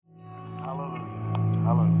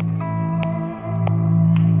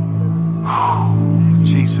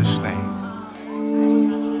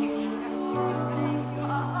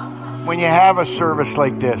when you have a service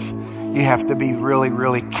like this, you have to be really,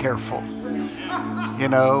 really careful. You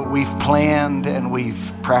know, we've planned and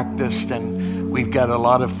we've practiced and we've got a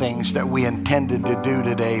lot of things that we intended to do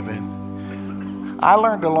today, but I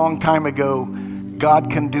learned a long time ago,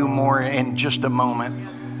 God can do more in just a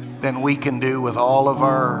moment than we can do with all of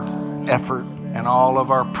our effort and all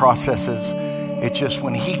of our processes. It's just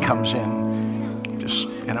when he comes in, just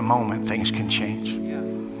in a moment, things can change.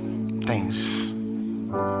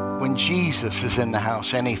 When Jesus is in the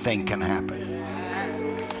house, anything can happen.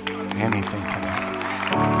 Anything can happen.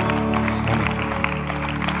 Anything.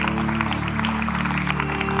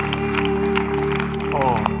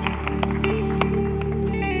 Oh.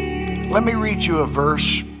 Let me read you a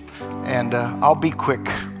verse, and I'll be quick.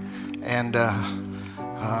 And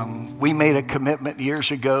we made a commitment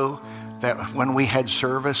years ago that when we had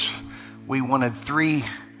service, we wanted 3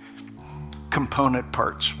 component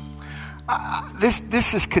parts.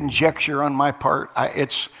 This is conjecture on my part.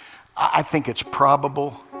 I think it's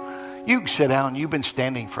probable. You can sit down. You've been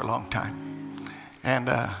standing for a long time, and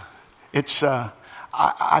I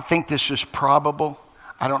think this is probable.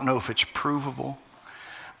 I don't know if it's provable,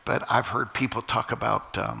 but I've heard people talk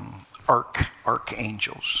about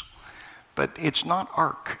archangels, but it's not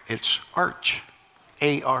arch. It's arch,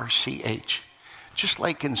 A-R-C-H. Just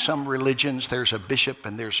like in some religions, there's a bishop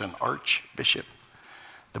and there's an archbishop.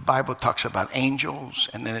 The Bible talks about angels,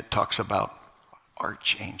 and then it talks about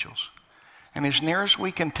archangels. And as near as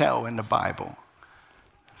we can tell in the Bible,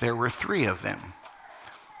 there were 3 of them.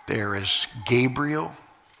 There is Gabriel,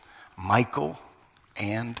 Michael,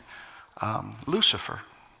 and Lucifer.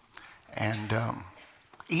 And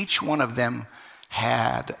each one of them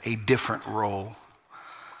had a different role.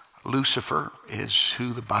 Lucifer is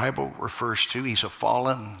who the Bible refers to. He's a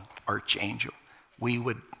fallen archangel. We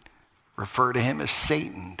would refer to him as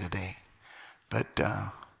Satan today. But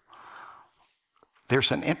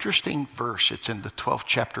there's an interesting verse. It's in the 12th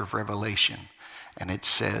chapter of Revelation. And it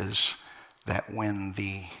says that when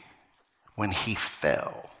he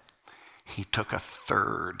fell, he took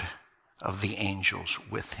 1/3 of the angels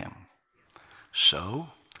with him. So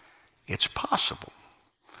it's possible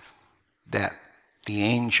that the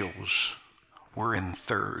angels were in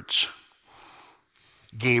thirds.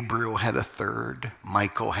 Gabriel had 1/3,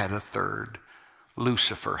 Michael had 1/3,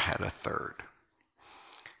 Lucifer had 1/3.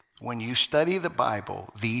 When you study the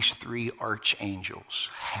Bible, these 3 archangels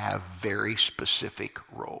have very specific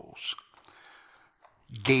roles.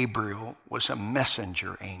 Gabriel was a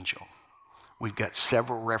messenger angel. We've got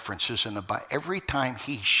several references in the Bible. Every time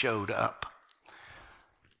he showed up,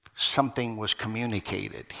 something was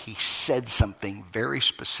communicated. He said something very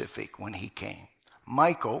specific when he came.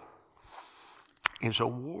 Michael is a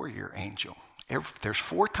warrior angel. There's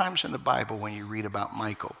 4 times in the Bible when you read about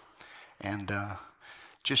Michael. And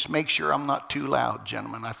just make sure I'm not too loud,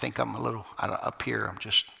 gentlemen. I think I'm a little, up here,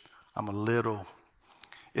 I'm a little,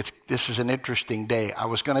 this is an interesting day. I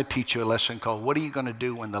was going to teach you a lesson called, what are you going to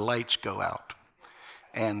do when the lights go out?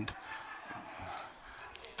 And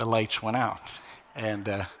the lights went out.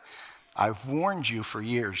 And I've warned you for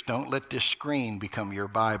years, don't let this screen become your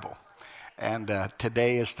Bible. And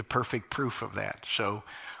today is the perfect proof of that. So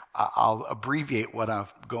I'll abbreviate what I'm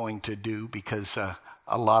going to do because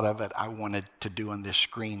a lot of it I wanted to do on this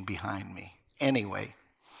screen behind me. Anyway,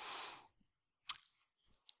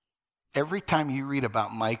 every time you read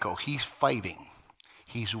about Michael, he's fighting.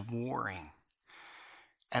 He's warring.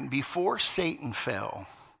 And before Satan fell,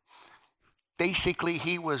 basically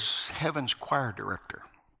he was heaven's choir director.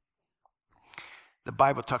 The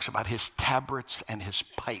Bible talks about his tabrets and his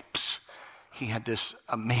pipes. He had this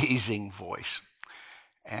amazing voice.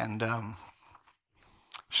 And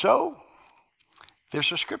so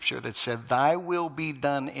there's a scripture that said, thy will be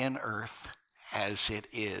done in earth as it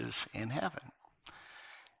is in heaven.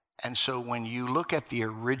 And so when you look at the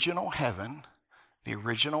original heaven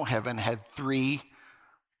had 3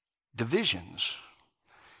 divisions.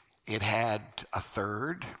 It had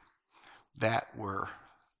 1/3 that were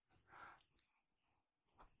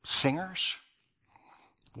singers,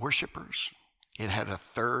 worshipers. It had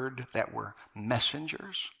 1/3 that were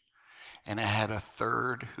messengers, and it had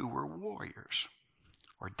 1/3 who were warriors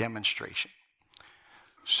or demonstration.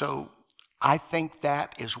 So I think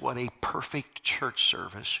that is what a perfect church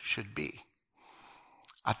service should be.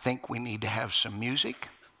 I think we need to have some music,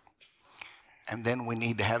 and then we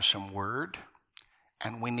need to have some word,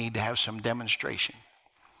 and we need to have some demonstration.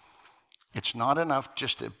 It's not enough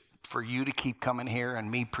just for you to keep coming here and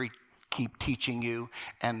me keep teaching you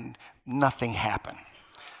and nothing happen.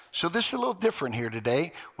 So this is a little different here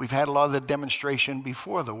today. We've had a lot of the demonstration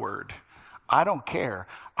before the word. I don't care.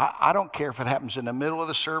 I don't care if it happens in the middle of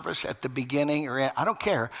the service, at the beginning, I don't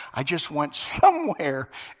care. I just want somewhere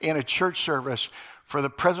in a church service for the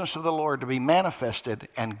presence of the Lord to be manifested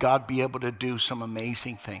and God be able to do some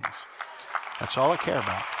amazing things. That's all I care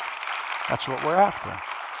about. That's what we're after.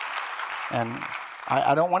 And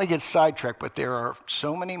I don't want to get sidetracked, but there are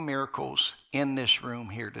so many miracles in this room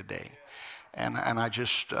here today. And I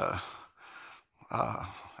just, a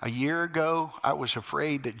year ago, I was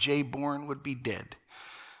afraid that Jay Bourne would be dead.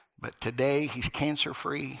 But today, he's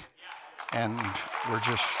cancer-free, and we're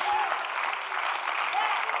just...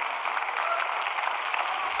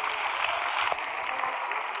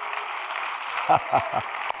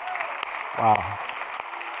 Wow.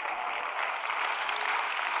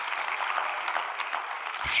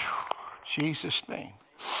 Jesus' name.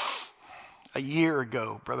 A year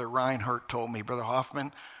ago, Brother Reinhardt told me, Brother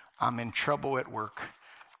Hoffman, I'm in trouble at work,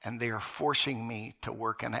 and they are forcing me to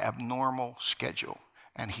work an abnormal schedule.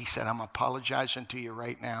 And he said, I'm apologizing to you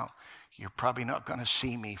right now. You're probably not going to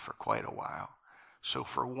see me for quite a while. So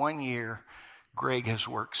for 1 year, Greg has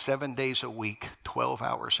worked 7 days a week, 12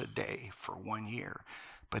 hours a day for 1 year.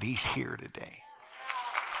 But he's here today.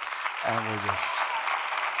 And we're just...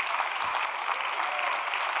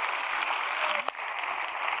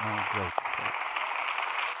 Oh, great.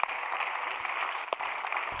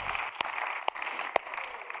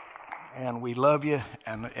 And we love you,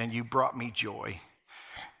 and you brought me joy.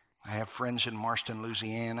 I have friends in Marston,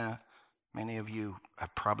 Louisiana. Many of you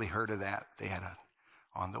have probably heard of that. They had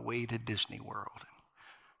on the way to Disney World.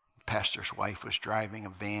 The pastor's wife was driving a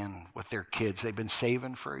van with their kids. They've been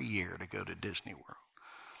saving for a year to go to Disney World.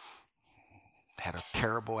 Had a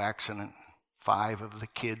terrible accident. 5 of the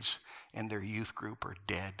kids in their youth group are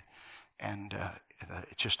dead. And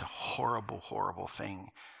it's just a horrible, horrible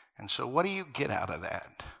thing. And so what do you get out of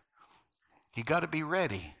that? You got to be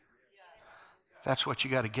ready. That's what you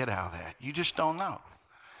got to get out of that. You just don't know.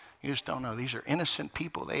 You just don't know. These are innocent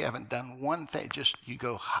people. They haven't done one thing. Just you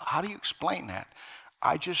go, how do you explain that?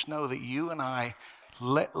 I just know that you and I,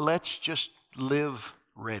 let's just live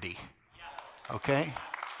ready. Okay?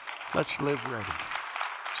 Let's live ready.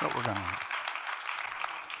 That's what we're going to do.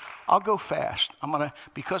 I'll go fast.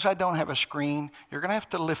 Because I don't have a screen, you're going to have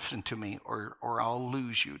to listen to me or I'll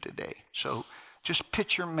lose you today. So just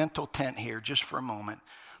pitch your mental tent here just for a moment.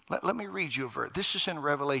 Let me read you a verse. This is in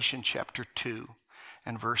Revelation chapter 2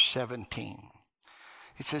 and verse 17.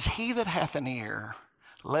 It says, He that hath an ear,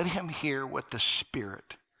 let him hear what the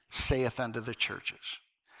Spirit saith unto the churches.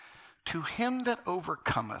 To him that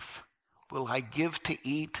overcometh will I give to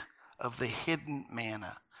eat of the hidden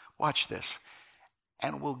manna. Watch this.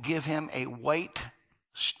 And will give him a white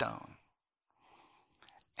stone.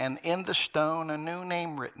 And in the stone a new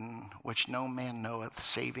name written, which no man knoweth,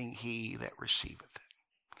 saving he that receiveth it.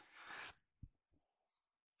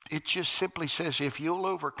 It just simply says, if you'll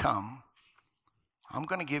overcome, I'm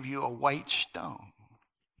going to give you a white stone.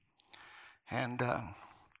 And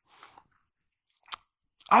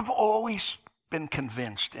I've always been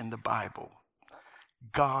convinced in the Bible,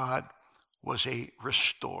 God was a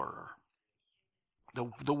restorer.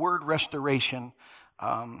 The word restoration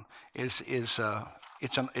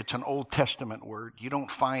it's an Old Testament word. You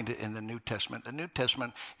don't find it in the New Testament. The New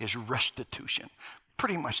Testament is restitution.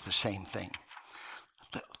 Pretty much the same thing.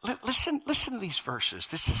 Listen to these verses.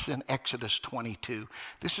 This is in Exodus 22.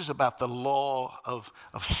 This is about the law of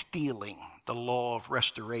stealing, the law of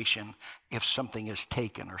restoration if something is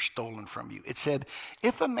taken or stolen from you. It said,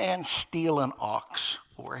 if a man steal an ox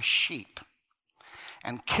or a sheep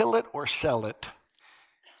and kill it or sell it,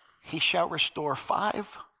 he shall restore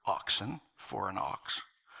 5 oxen for an ox,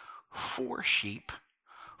 4 sheep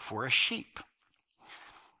for a sheep.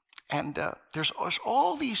 And there's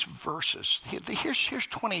all these verses. Here's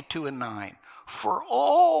 22 and 9. For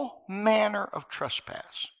all manner of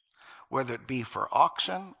trespass, whether it be for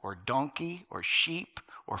oxen or donkey or sheep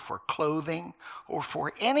or for clothing or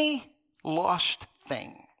for any lost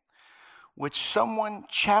thing, which someone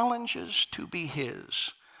challenges to be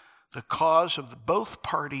his, the cause of both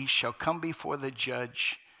parties shall come before the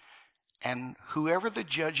judge, and whoever the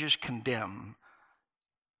judges condemn,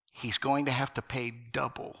 he's going to have to pay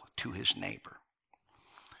double to his neighbor.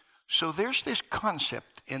 So there's this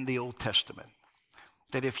concept in the Old Testament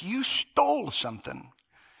that if you stole something,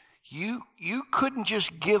 you couldn't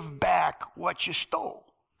just give back what you stole.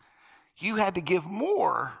 You had to give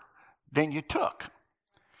more than you took.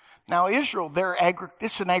 Now Israel,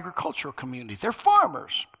 it's an agricultural community. They're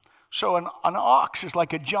farmers. So an ox is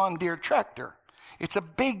like a John Deere tractor. It's a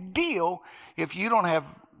big deal if you don't have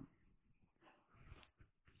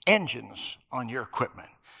engines on your equipment.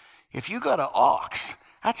 If you got an ox,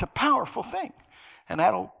 That's a powerful thing. And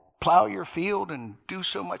that'll plow your field and do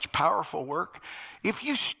so much powerful work. If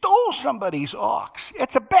you stole somebody's ox,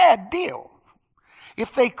 it's a bad deal.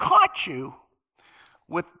 If they caught you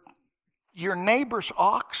with your neighbor's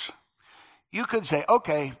ox, you could say,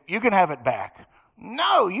 okay, you can have it back.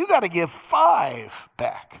 No, you got to give 5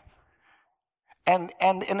 back. And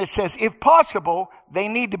it says, if possible, they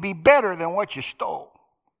need to be better than what you stole.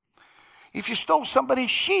 If you stole somebody's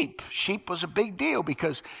sheep was a big deal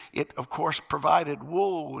because it, of course, provided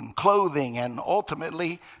wool and clothing and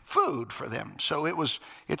ultimately food for them. So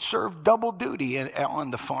it served double duty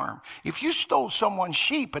on the farm. If you stole someone's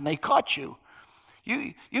sheep and they caught you,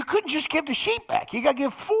 you couldn't just give the sheep back. You got to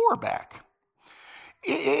give 4 back.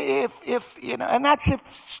 If you know, and that's if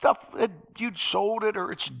stuff that you'd sold it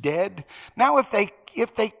or it's dead. Now, if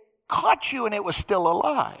they caught you and it was still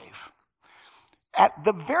alive, at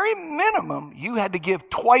the very minimum, you had to give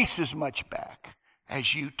twice as much back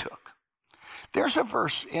as you took. There's a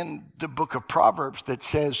verse in the book of Proverbs that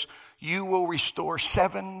says, you will restore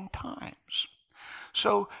 7 times.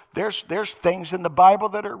 So there's things in the Bible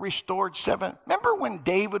that are restored 7. Remember when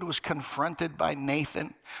David was confronted by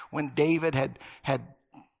Nathan, when David had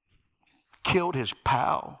killed his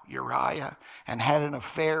pal Uriah and had an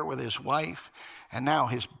affair with his wife, and now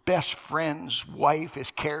his best friend's wife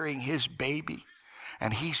is carrying his baby,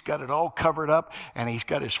 and he's got it all covered up, and he's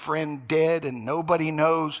got his friend dead, and nobody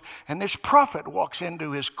knows. And this prophet walks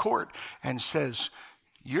into his court and says,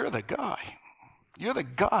 you're the guy. You're the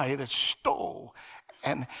guy that stole.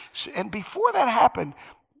 And before that happened,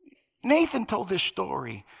 Nathan told this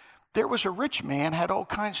story. There was a rich man, had all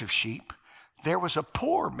kinds of sheep. There was a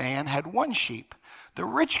poor man, had 1 sheep. The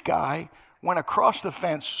rich guy went across the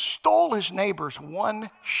fence, stole his neighbor's 1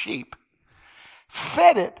 sheep,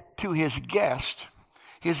 fed it to his guest.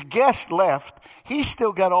 His guest left. He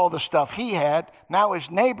still got all the stuff he had. Now his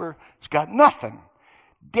neighbor's got nothing.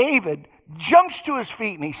 David jumps to his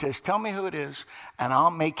feet and he says, tell me who it is, and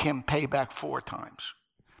I'll make him pay back 4 times.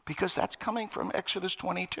 Because that's coming from Exodus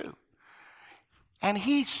 22. And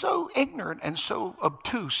he's so ignorant and so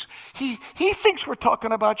obtuse. He thinks we're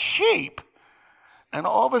talking about sheep. And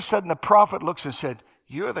all of a sudden the prophet looks and said,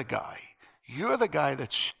 you're the guy. You're the guy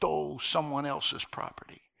that stole someone else's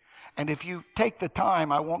property. And if you take the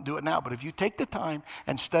time, I won't do it now, but if you take the time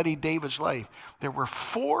and study David's life, there were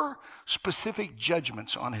 4 specific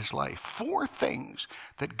judgments on his life, 4 things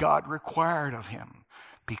that God required of him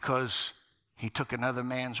because he took another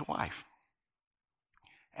man's wife.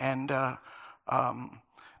 And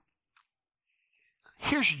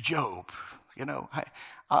here's Job. You know,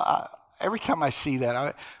 every time I see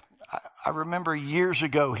that, I remember years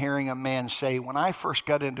ago hearing a man say, when I first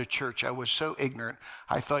got into church, I was so ignorant.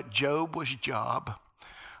 I thought Job was Job.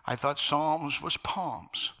 I thought Psalms was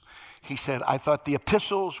Palms. He said, I thought the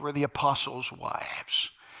epistles were the apostles'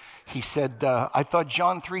 wives. He said, I thought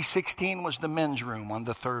John 3:16 was the men's room on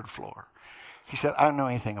the 3rd floor. He said, I don't know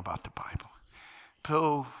anything about the Bible.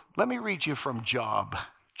 So let me read you from Job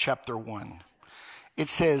chapter 1. It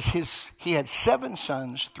says he had 7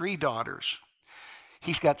 sons, 3 daughters.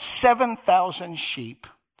 He's got 7,000 sheep,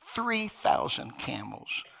 3,000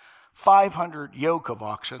 camels, 500 yoke of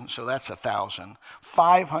oxen, so that's 1,000,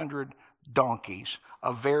 500 donkeys,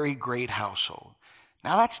 a very great household.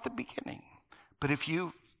 Now that's the beginning. But if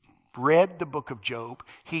you read the book of Job,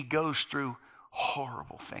 he goes through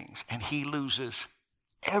horrible things and he loses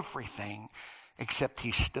everything except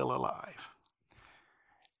he's still alive.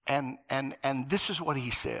 And this is what he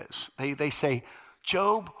says. They say,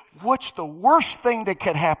 Job, what's the worst thing that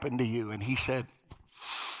could happen to you? And he said,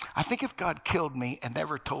 I think if God killed me and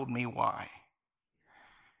never told me why.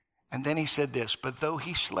 And then he said this, but though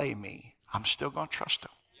he slay me, I'm still going to trust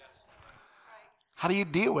him. How do you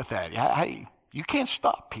deal with that? You can't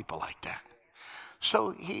stop people like that.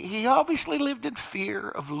 So he obviously lived in fear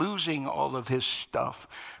of losing all of his stuff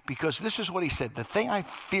because this is what he said, the thing I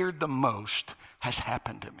feared the most has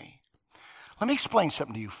happened to me. Let me explain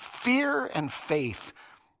something to you. Fear and faith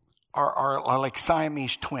are like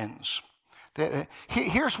Siamese twins.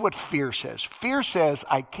 Here's what fear says. Fear says,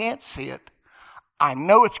 I can't see it. I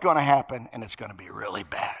know it's going to happen, and it's going to be really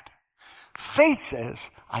bad. Faith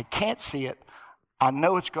says, I can't see it. I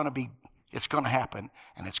know it's going to happen,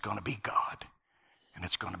 and it's going to be God, and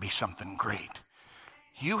it's going to be something great.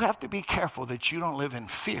 You have to be careful that you don't live in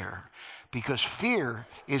fear, because fear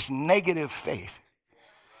is negative faith.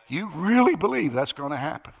 You really believe that's going to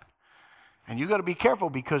happen. And you got to be careful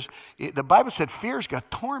because the Bible said fear's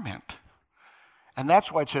got torment. And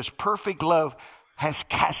that's why it says perfect love has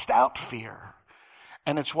cast out fear.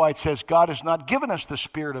 And it's why it says God has not given us the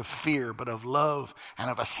spirit of fear, but of love and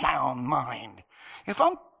of a sound mind. If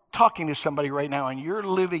I'm talking to somebody right now and you're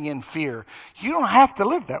living in fear, you don't have to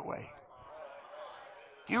live that way.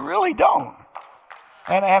 You really don't.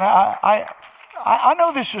 And I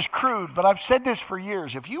know this is crude, but I've said this for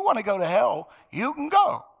years. If you want to go to hell, you can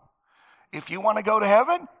go. If you want to go to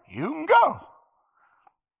heaven, you can go.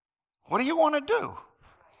 What do you want to do?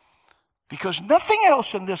 Because nothing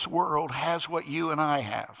else in this world has what you and I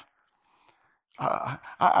have.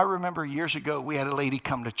 I remember years ago, we had a lady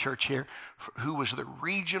come to church here who was the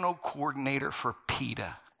regional coordinator for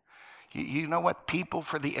PETA. You know what? People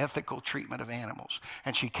for the Ethical Treatment of Animals.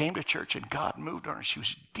 And she came to church and God moved on her. She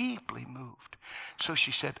was deeply moved. So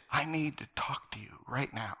she said, I need to talk to you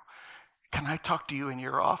right now. Can I talk to you in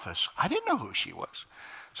your office? I didn't know who she was.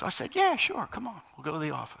 So I said, yeah, sure, come on, we'll go to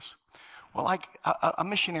the office. Well, a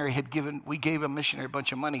missionary we gave a missionary a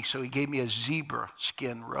bunch of money, so he gave me a zebra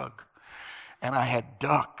skin rug. And I had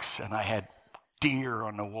ducks, and I had deer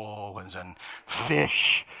on the wall, and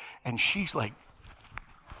fish. And she's like,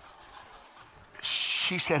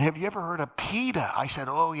 she said, have you ever heard of PETA? I said,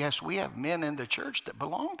 oh, yes, we have men in the church that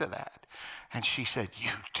belong to that. And she said,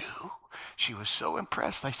 you do? She was so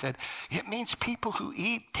impressed. I said, it means people who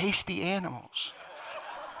eat tasty animals.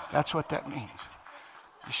 That's what that means.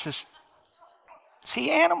 It's just,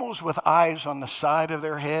 see, animals with eyes on the side of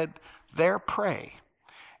their head, they're prey.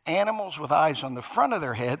 Animals with eyes on the front of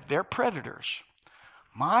their head, they're predators.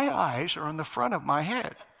 My eyes are on the front of my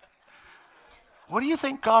head. What do you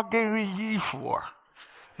think God gave me these for?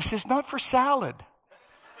 This is not for salad.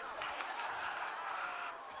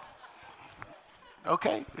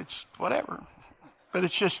 Okay, it's whatever. But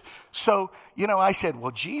it's just, so, I said,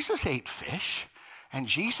 well, Jesus ate fish. And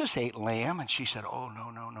Jesus ate lamb. And she said, oh,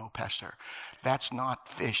 no, Pastor. That's not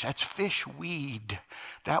fish. That's fish weed.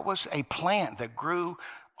 That was a plant that grew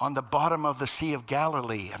on the bottom of the Sea of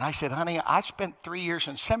Galilee. And I said, honey, I spent 3 years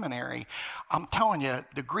in seminary. I'm telling you,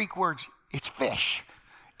 the Greek words, it's fish.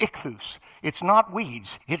 Ichthus. It's not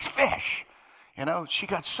weeds. It's fish. She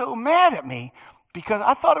got so mad at me because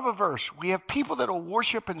I thought of a verse. We have people that will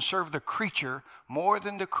worship and serve the creature more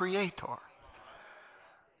than the creator.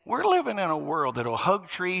 We're living in a world that will hug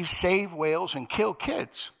trees, save whales, and kill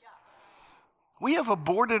kids. We have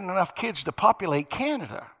aborted enough kids to populate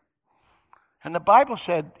Canada. And the Bible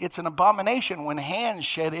said it's an abomination when hands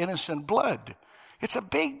shed innocent blood. It's a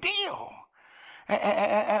big deal.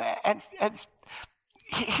 And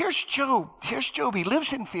here's Job. Here's Job. He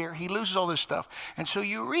lives in fear. He loses all this stuff. And so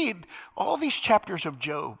you read all these chapters of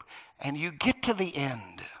Job, and you get to the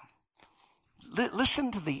end.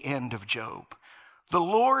 Listen to the end of Job. The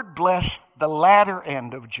Lord blessed the latter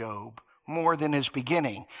end of Job more than his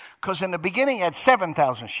beginning. Because in the beginning he had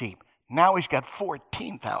 7,000 sheep. Now he's got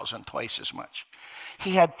 14,000, twice as much.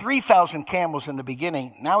 He had 3,000 camels in the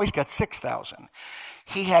beginning. Now he's got 6,000.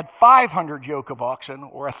 He had 500 yoke of oxen,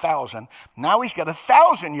 or 1,000. Now he's got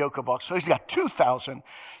 1,000 yoke of oxen. So he's got 2,000.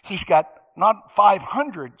 He's got not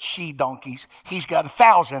 500 she-donkeys. He's got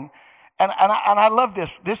 1,000. And I love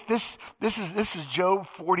this. This is Job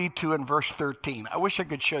 42 and verse 13. I wish I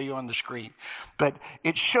could show you on the screen. But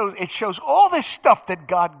it shows all this stuff that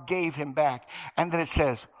God gave him back. And then it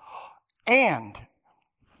says, and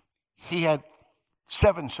he had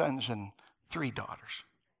 7 sons and 3 daughters.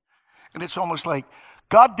 And it's almost like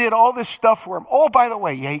God did all this stuff for him. Oh, by the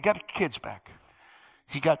way, yeah, he got kids back.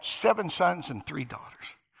 He got 7 sons and 3 daughters.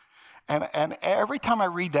 And every time I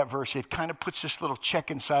read that verse, it kind of puts this little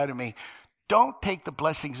check inside of me. Don't take the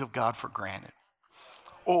blessings of God for granted.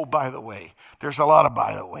 Oh, by the way, there's a lot of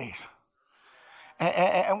by the ways.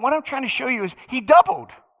 And what I'm trying to show you is he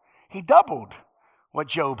doubled. He doubled what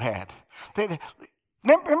Job had.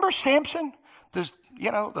 Remember Samson? The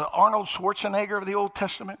Arnold Schwarzenegger of the Old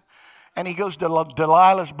Testament? And he goes to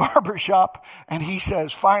Delilah's barbershop and he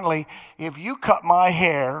says, finally, if you cut my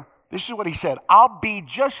hair, this is what he said, I'll be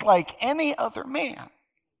just like any other man.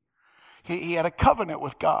 He had a covenant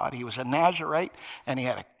with God. He was a Nazarite, and he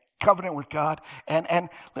had a covenant with God. And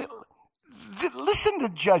listen to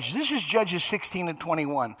Judges. This is Judges 16 and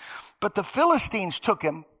 21. But the Philistines took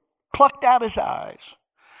him, plucked out his eyes,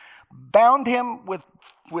 bound him with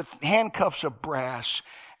handcuffs of brass,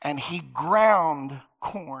 and he ground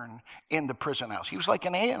corn in the prison house. He was like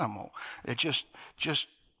an animal that just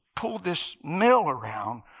pulled this mill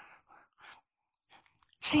around.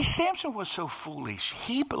 See, Samson was so foolish.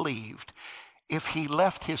 He believed if he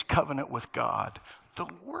left his covenant with God, the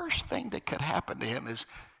worst thing that could happen to him is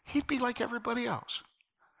he'd be like everybody else.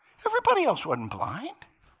 Everybody else wasn't blind.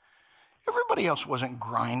 Everybody else wasn't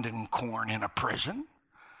grinding corn in a prison.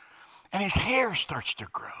 And his hair starts to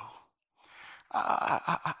grow.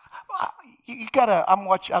 You gotta, I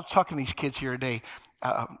was talking to these kids here today.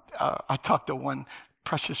 I talked to one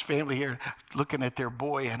precious family here looking at their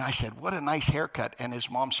boy, and I said, what a nice haircut. And his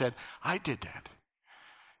mom said, I did that.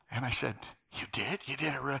 And I said, you did? You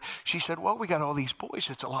did it really? She said, well, we got all these boys.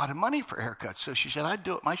 It's a lot of money for haircuts. So she said, I'd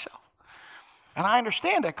do it myself. And I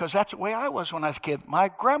understand that because that's the way I was when I was a kid. My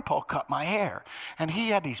grandpa cut my hair, and he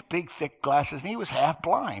had these big, thick glasses, and he was half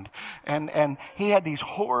blind. And he had these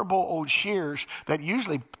horrible old shears that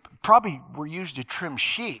usually probably were used to trim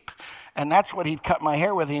sheep. And that's what he'd cut my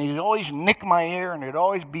hair with. And he'd always nick my ear, and it'd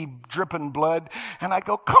always be dripping blood. And I'd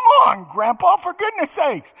go, come on, Grandpa, for goodness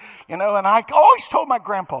sakes. You know, and I always told my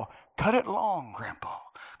grandpa, cut it long, Grandpa,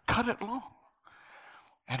 cut it long.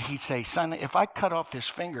 And he'd say, son, if I cut off this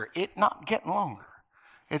finger, it's not getting longer.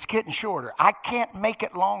 It's getting shorter. I can't make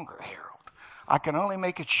it longer, Harold. I can only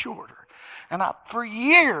make it shorter. And for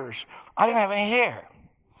years, I didn't have any hair.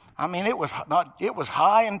 I mean, it was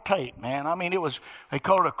high and tight, man. I mean, they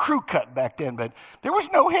called it a crew cut back then, but there was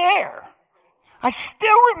no hair. I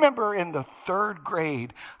still remember in the 3rd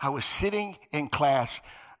grade, I was sitting in class,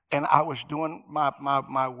 and I was doing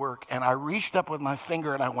my work, and I reached up with my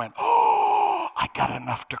finger, and I went, oh, I got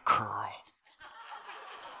enough to curl.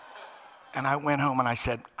 And I went home, and I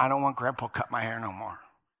said, I don't want Grandpa to cut my hair no more.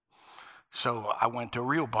 So I went to a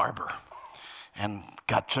real barber and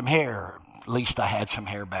got some hair. At least I had some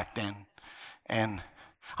hair back then. And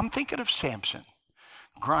I'm thinking of Samson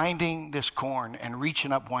grinding this corn and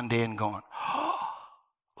reaching up one day and going, oh,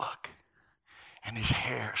 look. And his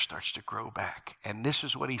hair starts to grow back. And this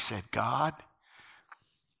is what he said, God,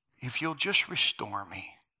 if you'll just restore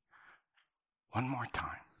me one more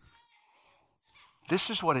time. This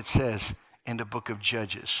is what it says in the book of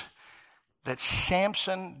Judges, that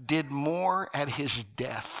Samson did more at his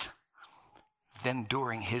death than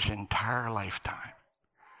during his entire lifetime.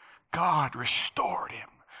 God restored him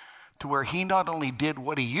to where he not only did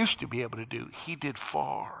what he used to be able to do, he did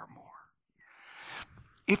far more.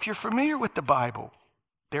 If you're familiar with the Bible,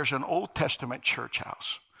 there's an Old Testament church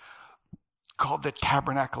house called the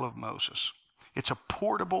Tabernacle of Moses. It's a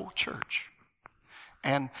portable church.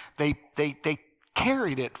 And they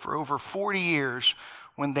carried it for over 40 years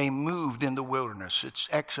when they moved in the wilderness. It's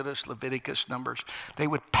Exodus, Leviticus, Numbers. They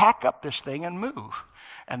would pack up this thing and move.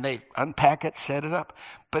 And they'd unpack it, set it up.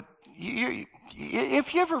 But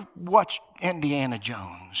if you ever watched Indiana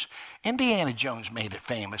Jones made it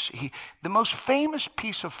famous. The most famous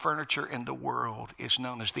piece of furniture in the world is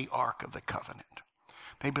known as the Ark of the Covenant.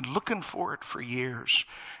 They've been looking for it for years.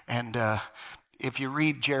 And if you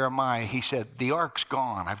read Jeremiah, he said, the ark's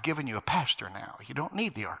gone. I've given you a pastor now. You don't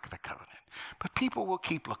need the Ark of the Covenant. But people will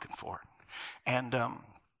keep looking for it. And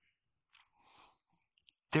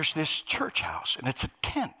there's this church house, and it's a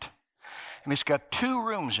tent. And it's got 2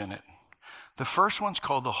 rooms in it. The first one's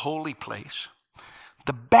called the Holy Place.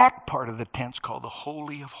 The back part of the tent's called the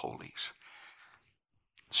Holy of Holies.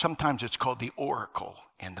 Sometimes it's called the Oracle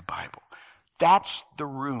in the Bible. That's the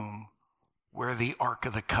room where the Ark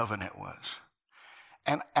of the Covenant was.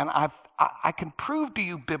 And I can prove to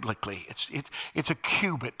you biblically, it's a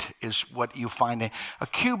cubit is what you find. A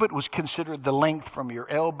cubit was considered the length from your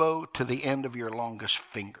elbow to the end of your longest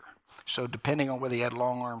finger. So depending on whether you had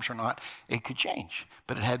long arms or not, it could change.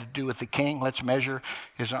 But it had to do with the king. Let's measure.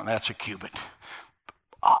 That's a cubit.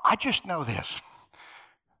 I just know this.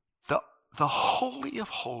 The Holy of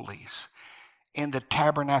Holies in the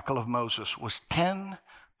Tabernacle of Moses was 10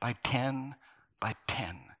 by 10 by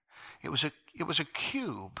 10. It was a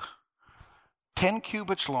cube, 10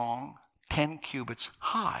 cubits long, 10 cubits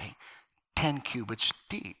high, 10 cubits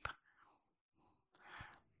deep.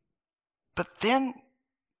 But then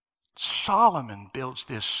Solomon builds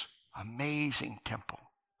this amazing temple.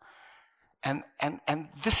 And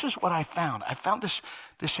this is what I found. I found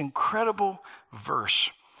this incredible verse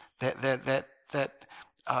that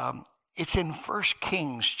it's in 1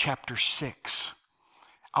 Kings chapter 6.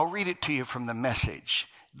 I'll read it to you from the Message.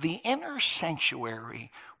 The inner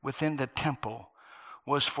sanctuary within the temple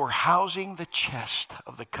was for housing the chest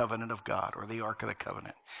of the covenant of God, or the Ark of the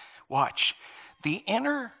Covenant. Watch. The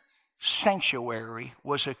inner sanctuary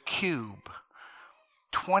was a cube,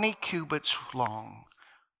 20 cubits long,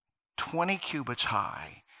 20 cubits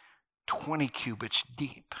high, 20 cubits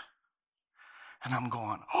deep. And I'm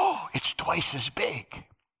going, oh, it's twice as big.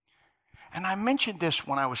 And I mentioned this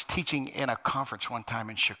when I was teaching in a conference one time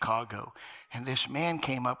in Chicago. And this man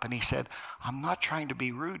came up and he said, I'm not trying to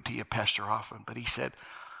be rude to you, Pastor Hoffman, but he said,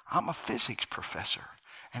 I'm a physics professor.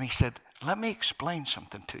 And he said, let me explain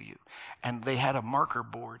something to you. And they had a marker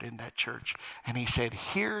board in that church. And he said,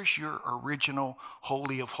 here's your original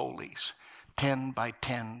Holy of Holies, 10 by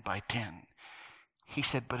 10 by 10. He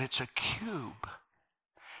said, but it's a cube.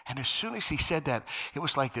 And as soon as he said that, it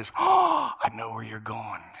was like this, oh, I know where you're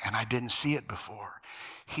going, and I didn't see it before.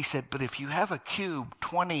 He said, but if you have a cube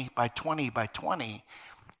 20 by 20 by 20,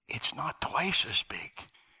 it's not twice as big.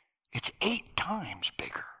 It's 8 times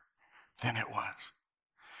bigger than it was.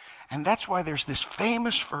 And that's why there's this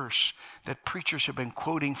famous verse that preachers have been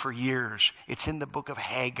quoting for years. It's in the book of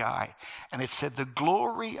Haggai. And it said, the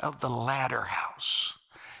glory of the latter house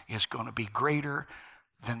is going to be greater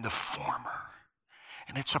than the former.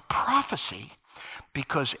 And it's a prophecy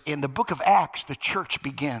because in the book of Acts, the church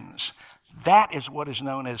begins. That is what is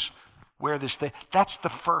known as where this thing, that's the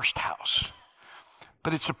first house.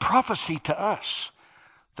 But it's a prophecy to us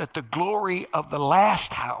that the glory of the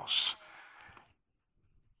last house,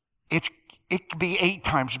 it could be 8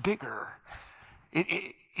 times bigger.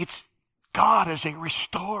 It's God as a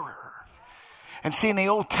restorer. And see, in the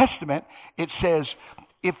Old Testament, it says,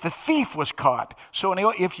 if the thief was caught, so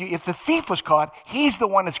if the thief was caught, he's the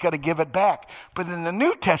one that's got to give it back. But in the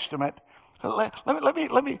New Testament, let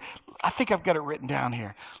me, I think I've got it written down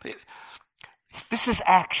here. This is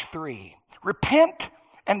Acts 3. Repent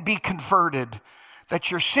and be converted,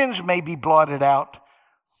 that your sins may be blotted out,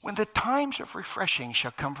 when the times of refreshing shall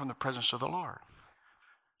come from the presence of the Lord.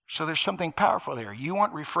 So there's something powerful there. You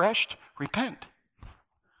want refreshed? Repent.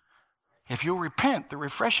 If you repent, the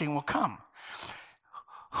refreshing will come.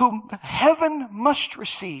 Whom heaven must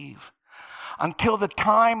receive until the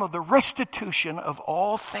time of the restitution of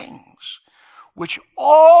all things, which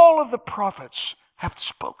all of the prophets have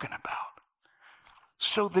spoken about.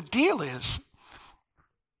 So the deal is,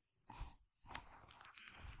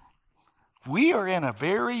 we are in a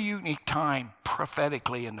very unique time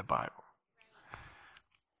prophetically in the Bible.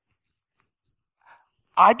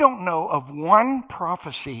 I don't know of one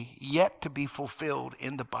prophecy yet to be fulfilled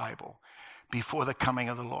in the Bible before the coming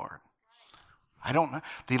of the Lord. I don't know.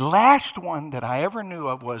 The last one that I ever knew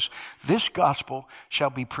of was, this gospel shall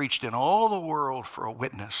be preached in all the world for a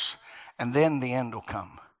witness, and then the end will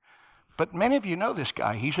come. But many of you know this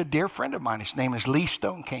guy. He's a dear friend of mine. His name is Lee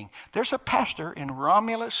Stone King. There's a pastor in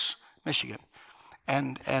Romulus, Michigan,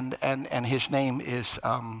 and his name is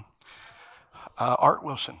Art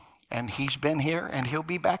Wilson. And he's been here, and he'll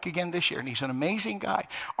be back again this year. And he's an amazing guy.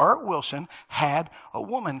 Art Wilson had a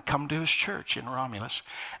woman come to his church in Romulus,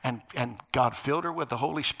 and God filled her with the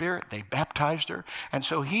Holy Spirit. They baptized her. And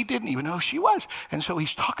so he didn't even know who she was. And so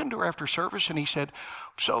he's talking to her after service, and he said,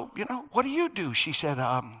 so, what do you do? She said,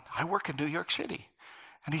 I work in New York City.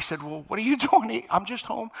 And he said, well, what are you doing? I'm just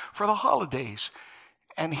home for the holidays.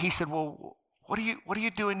 And he said, well, what do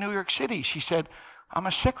you do in New York City? She said, I'm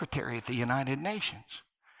a secretary at the United Nations.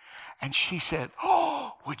 And she said,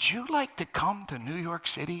 oh, would you like to come to New York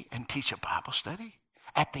City and teach a Bible study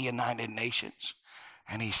at the United Nations?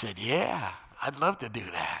 And he said, yeah, I'd love to do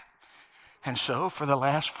that. And so for the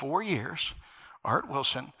last 4 years, Art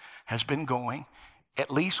Wilson has been going at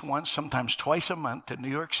least once, sometimes twice a month to New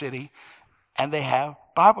York City, and they have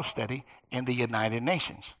Bible study in the United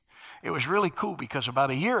Nations. It was really cool because about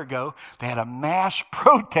a year ago, they had a mass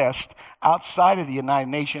protest outside of the United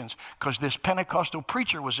Nations because this Pentecostal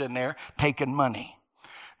preacher was in there taking money.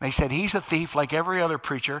 They said, he's a thief like every other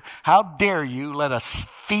preacher. How dare you let a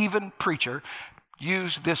thieving preacher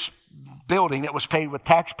use this building that was paid with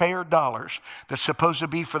taxpayer dollars that's supposed to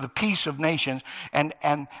be for the peace of nations. And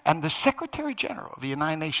the Secretary General of the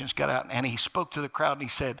United Nations got out and he spoke to the crowd and he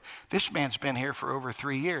said, this man's been here for over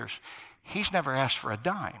 3 years. He's never asked for a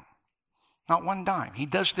dime. Not one dime. He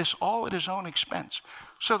does this all at his own expense.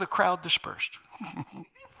 So the crowd dispersed.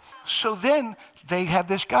 So then they have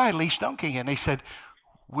this guy, Lee Stone King, and they said,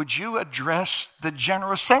 would you address the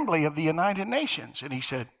General Assembly of the United Nations? And he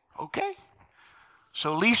said, okay.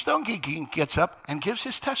 So Lee Stone King gets up and gives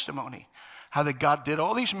his testimony, how that God did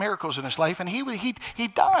all these miracles in his life, and he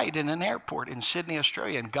died in an airport in Sydney,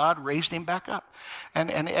 Australia, and God raised him back up.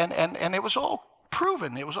 And it was all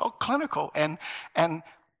proven. It was all clinical.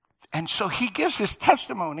 And so he gives his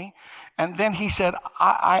testimony, and then he said,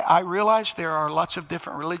 I realize there are lots of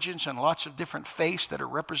different religions and lots of different faiths that are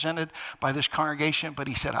represented by this congregation, but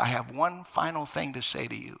he said, I have one final thing to say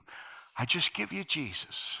to you. I just give you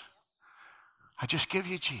Jesus. I just give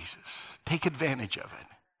you Jesus. Take advantage of it.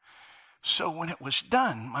 So when it was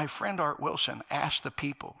done, my friend Art Wilson asked the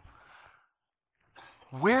people,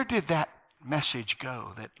 where did that message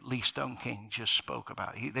go that Lee Stone King just spoke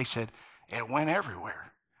about? They said, it went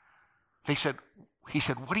everywhere. He said,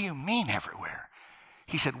 what do you mean everywhere?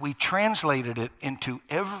 He said, we translated it into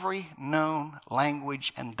every known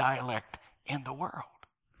language and dialect in the world.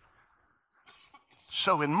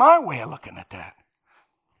 So in my way of looking at that,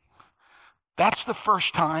 that's the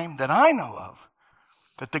first time that I know of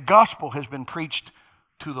that the gospel has been preached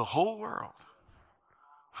to the whole world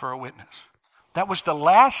for a witness. That was the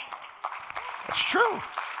last, it's true.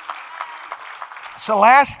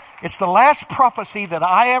 It's the last prophecy that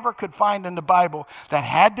I ever could find in the Bible that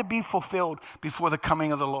had to be fulfilled before the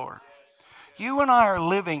coming of the Lord. You and I are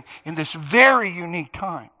living in this very unique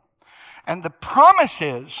time. And the promise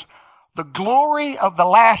is the glory of the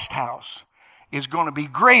last house is going to be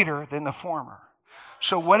greater than the former.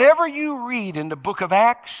 So whatever you read in the book of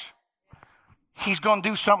Acts, he's going to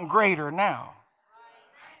do something greater now.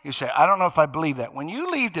 You say, I don't know if I believe that. When you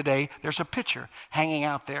leave today, there's a picture hanging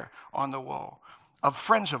out there on the wall of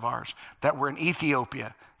friends of ours that were in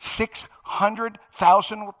Ethiopia.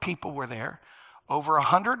 600,000 people were there. Over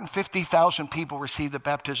 150,000 people received the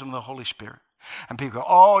baptism of the Holy Spirit. And people go,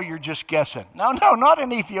 oh, you're just guessing. No, not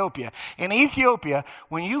in Ethiopia. In Ethiopia,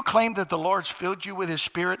 when you claim that the Lord's filled you with his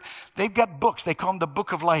Spirit, they've got books. They call them the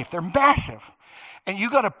Book of Life. They're massive. And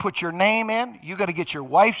you got to put your name in. You got to get your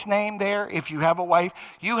wife's name there if you have a wife.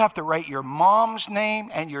 You have to write your mom's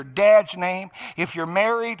name and your dad's name. If you're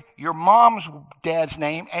married, your mom's dad's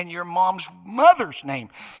name and your mom's mother's name.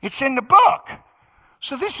 It's in the book.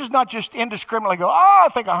 So this is not just indiscriminately go, I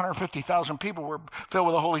think 150,000 people were filled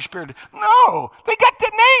with the Holy Spirit. No, they got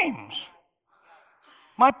the names.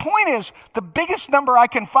 My point is, the biggest number I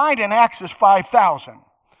can find in Acts is 5,000.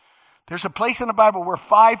 There's a place in the Bible where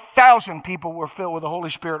 5,000 people were filled with the Holy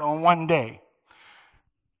Spirit on one day.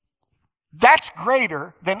 That's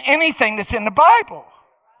greater than anything that's in the Bible.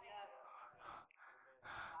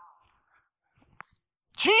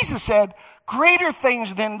 Jesus said, greater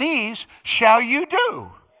things than these shall you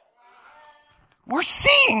do. We're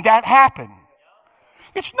seeing that happen.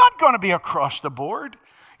 It's not going to be across the board.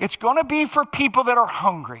 It's going to be for people that are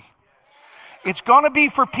hungry. It's going to be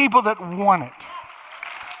for people that want it.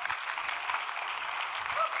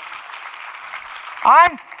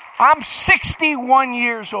 I'm 61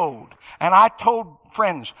 years old, and I told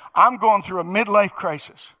friends, I'm going through a midlife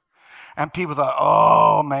crisis. And people thought,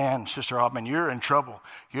 oh, man, Sister Hoffman, you're in trouble.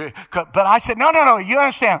 But I said, no, you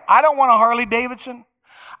understand. I don't want a Harley Davidson.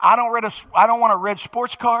 I don't want a red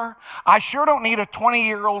sports car. I sure don't need a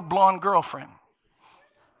 20-year-old blonde girlfriend.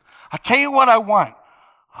 I tell you what I want.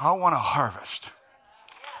 I want a harvest.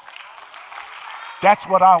 That's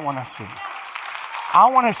what I want to see.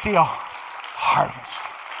 I want to see a harvest.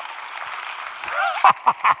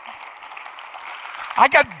 I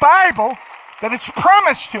got Bible that it's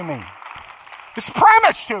promised to me. It's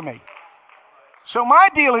promised to me. So my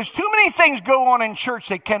deal is too many things go on in church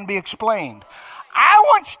that can be explained. I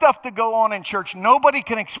want stuff to go on in church nobody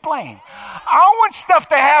can explain. I want stuff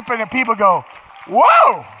to happen and people go,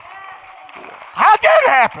 whoa, how did that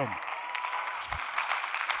happen?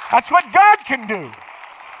 That's what God can do.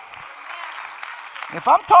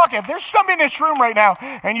 If there's somebody in this room right now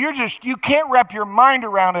and you can't wrap your mind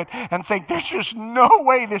around it and think there's just no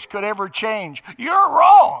way this could ever change, you're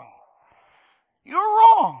wrong. You're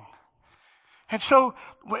wrong. And so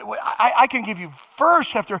I can give you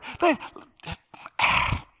verse after. I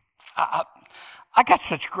got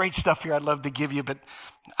such great stuff here I'd love to give you, but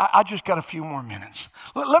I just got a few more minutes.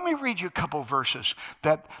 Let me read you a couple verses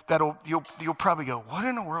that'll you'll probably go, what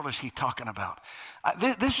in the world is he talking about?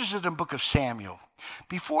 This is in the book of Samuel.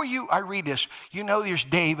 Before I read this, you know there's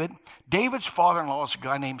David. David's father-in-law is a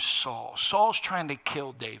guy named Saul. Saul's trying to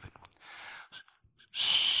kill David.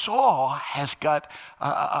 Saul has got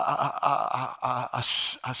a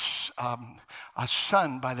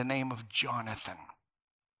son by the name of Jonathan.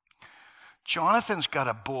 Jonathan's got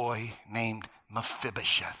a boy named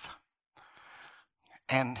Mephibosheth.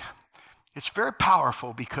 And it's very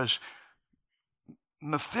powerful because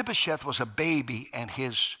Mephibosheth was a baby and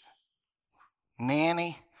his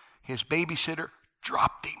nanny, his babysitter,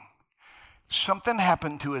 dropped him. Something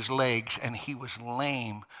happened to his legs and he was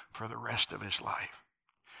lame for the rest of his life.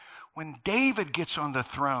 When David gets on the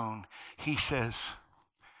throne, he says,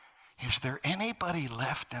 is there anybody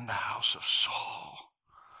left in the house of Saul?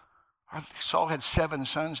 Saul had 7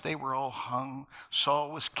 sons. They were all hung.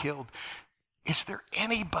 Saul was killed. Is there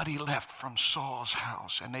anybody left from Saul's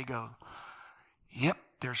house? And they go, yep,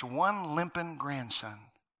 there's one limping grandson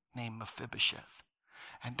named Mephibosheth.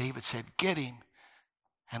 And David said, get him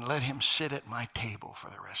and let him sit at my table for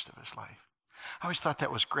the rest of his life. I always thought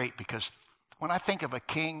that was great because when I think of a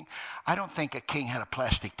king, I don't think a king had a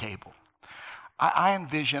plastic table. I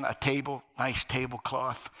envision a table, nice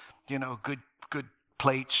tablecloth, good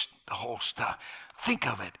plates, the whole stuff. Think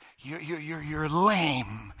of it. You're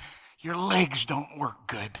lame. Your legs don't work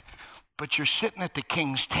good. But you're sitting at the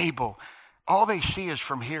king's table. All they see is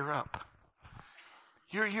from here up.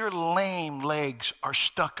 Your lame legs are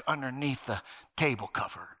stuck underneath the table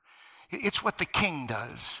cover. It's what the king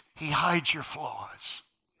does. He hides your flaws.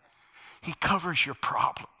 He covers your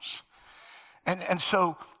problems. And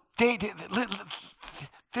so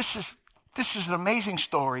this is an amazing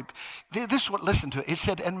story. This is what, listen to it. It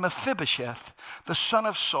said, and Mephibosheth, the son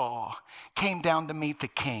of Saul, came down to meet the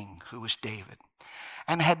king, who was David,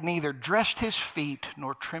 and had neither dressed his feet,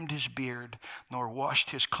 nor trimmed his beard, nor washed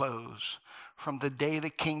his clothes, from the day the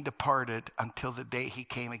king departed until the day he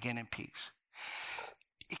came again in peace.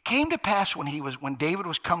 It came to pass when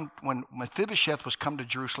Mephibosheth was come to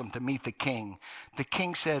Jerusalem to meet the king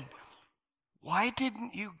said, why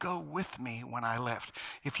didn't you go with me when I left?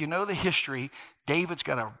 If you know the history, David's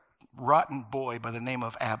got a rotten boy by the name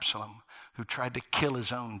of Absalom who tried to kill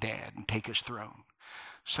his own dad and take his throne.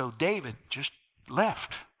 So David just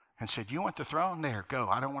left and said, you want the throne? There, go.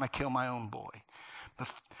 I don't want to kill my own boy.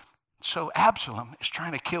 So Absalom is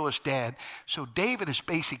trying to kill his dad. So David is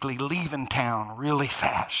basically leaving town really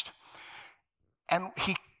fast. And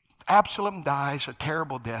Absalom dies a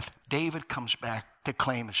terrible death. David comes back to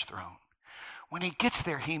claim his throne. When he gets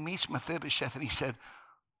there, he meets Mephibosheth and he said,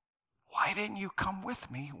 why didn't you come with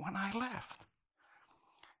me when I left?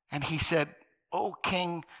 And he said, oh,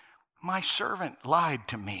 king, my servant lied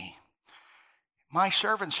to me. My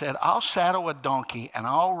servant said, I'll saddle a donkey and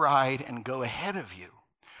I'll ride and go ahead of you,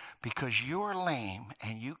 because you're lame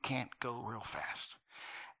and you can't go real fast.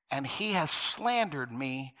 And he has slandered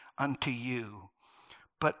me unto you.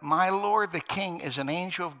 But my Lord the king is an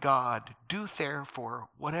angel of God. Do therefore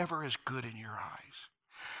whatever is good in your eyes.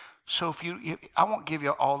 So I won't give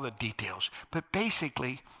you all the details, but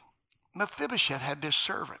basically Mephibosheth had this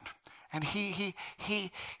servant. And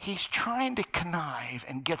he's trying to connive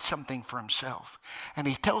and get something for himself. And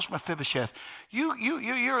he tells Mephibosheth,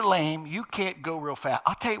 you're lame. You can't go real fast.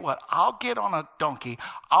 I'll tell you what, I'll get on a donkey.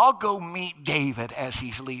 I'll go meet David as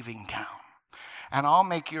he's leaving town. And I'll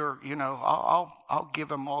make I'll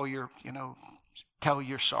give him all your, tell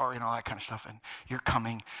you're sorry and all that kind of stuff. And you're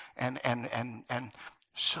coming. And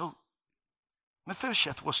so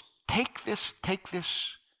Mephibosheth was take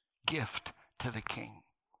this gift to the king.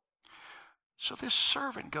 So this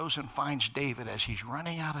servant goes and finds David as he's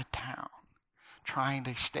running out of town, trying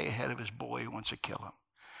to stay ahead of his boy who wants to kill him.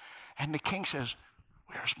 And the king says,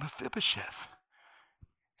 where's Mephibosheth?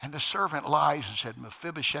 And the servant lies and said,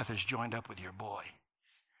 Mephibosheth has joined up with your boy.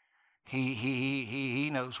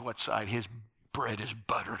 He knows what side his bread is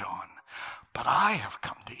buttered on. But I have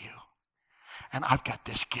come to you. And I've got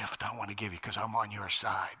this gift I want to give you because I'm on your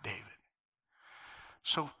side, David.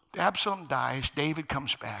 So Absalom dies, David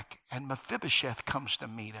comes back, and Mephibosheth comes to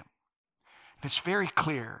meet him. And it's very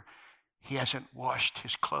clear he hasn't washed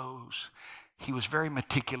his clothes. He was very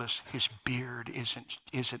meticulous. His beard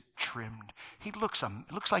isn't trimmed. He looks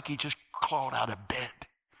like he just crawled out of bed.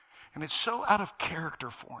 And it's so out of character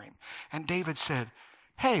for him. And David said,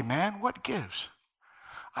 hey man, what gives?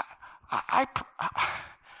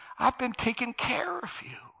 I've been taking care of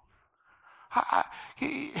you.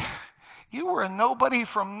 You were a nobody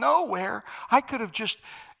from nowhere. I could have just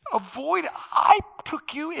avoided. I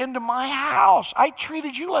took you into my house. I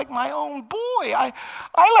treated you like my own boy. I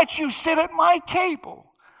let you sit at my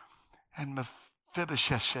table. And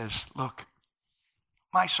Mephibosheth says, look,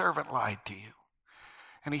 my servant lied to you.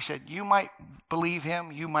 And he said, you might believe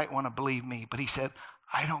him. You might want to believe me. But he said,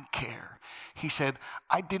 I don't care. He said,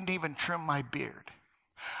 I didn't even trim my beard.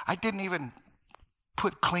 I didn't even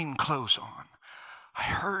put clean clothes on. I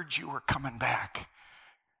heard you were coming back,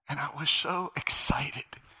 and I was so excited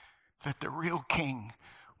that the real king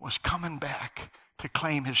was coming back to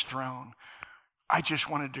claim his throne. I just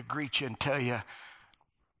wanted to greet you and tell you,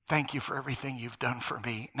 thank you for everything you've done for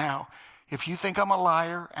me. Now, if you think I'm a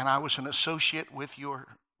liar and I was an associate with your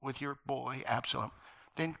boy, Absalom,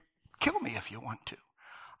 then kill me if you want to.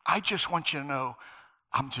 I just want you to know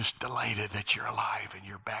I'm just delighted that you're alive and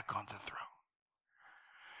you're back on the throne.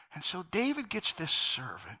 And so David gets this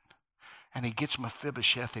servant, and he gets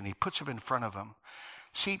Mephibosheth, and he puts him in front of him.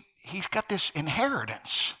 See, he's got this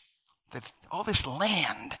inheritance, all this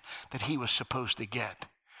land that he was supposed to get.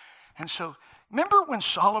 And so, remember when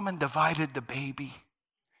Solomon divided the baby?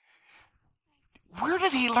 Where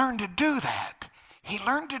did he learn to do that? He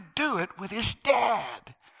learned to do it with his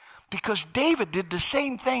dad. Because David did the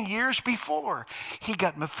same thing years before. He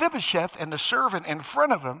got Mephibosheth and the servant in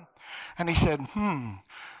front of him, and he said,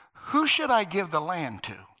 who should I give the land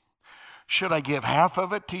to? Should I give half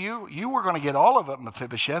of it to you? You were going to get all of it,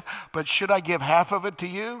 Mephibosheth, but should I give half of it to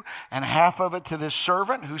you and half of it to this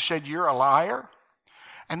servant who said you're a liar?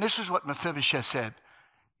 And this is what Mephibosheth said,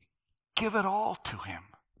 give it all to him.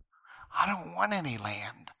 I don't want any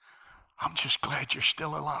land. I'm just glad you're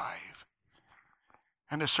still alive.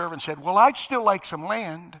 And the servant said, well, I'd still like some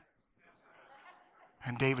land.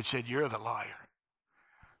 And David said, you're the liar,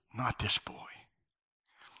 not this boy.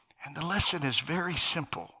 And the lesson is very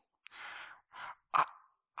simple.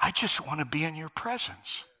 I just want to be in your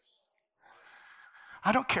presence.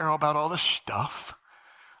 I don't care about all the stuff.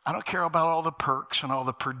 I don't care about all the perks and all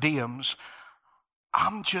the per diems.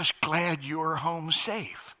 I'm just glad you're home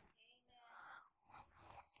safe.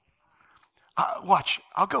 Watch,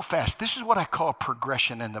 I'll go fast. This is what I call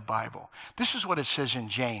progression in the Bible. This is what it says in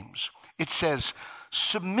James. It says,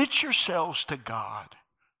 submit yourselves to God.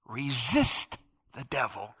 Resist the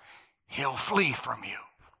devil. He'll flee from you.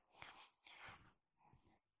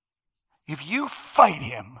 If you fight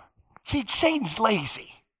him, see, Satan's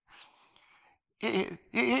lazy.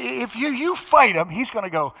 If you fight him, he's going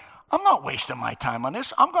to go, I'm not wasting my time on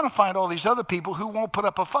this. I'm going to find all these other people who won't put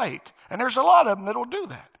up a fight. And there's a lot of them that'll do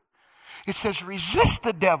that. It says, resist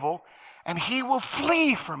the devil and he will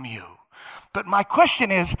flee from you. But my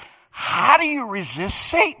question is, how do you resist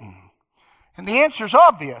Satan? And the answer is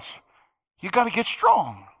obvious. You got to get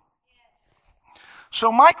strong.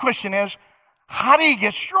 So my question is, how do you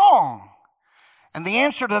get strong? And the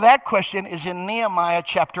answer to that question is in Nehemiah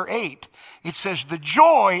chapter 8. It says, the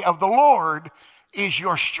joy of the Lord is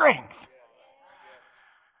your strength.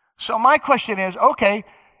 So my question is, okay,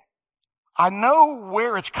 I know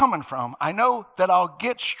where it's coming from. I know that I'll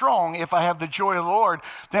get strong if I have the joy of the Lord.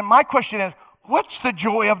 Then my question is, what's the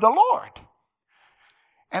joy of the Lord?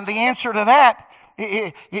 And the answer to that,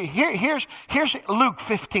 here's Luke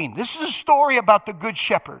 15. This is a story about the good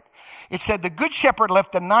shepherd. It said the good shepherd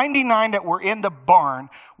left the 99 that were in the barn,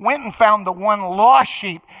 went and found the one lost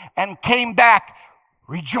sheep, and came back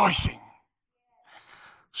rejoicing.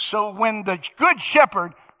 So when the good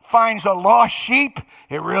shepherd finds a lost sheep,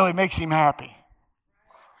 it really makes him happy.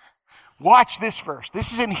 Watch this verse.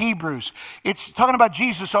 This is in Hebrews. It's talking about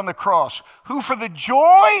Jesus on the cross, who for the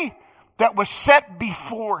joy that was set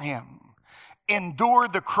before him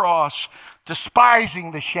endured the cross,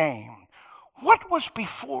 despising the shame. What was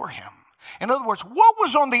before him? In other words, what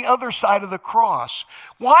was on the other side of the cross?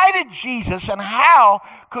 Why did Jesus and how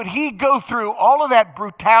could he go through all of that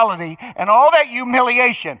brutality and all that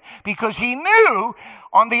humiliation? Because he knew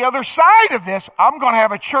on the other side of this, I'm going to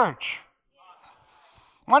have a church.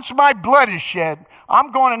 Once my blood is shed,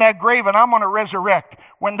 I'm going in that grave and I'm going to resurrect.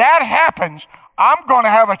 When that happens, I'm going to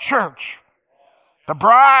have a church. The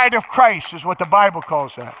bride of Christ is what the Bible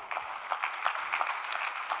calls that.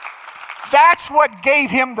 That's what gave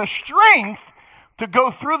him the strength to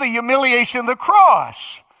go through the humiliation of the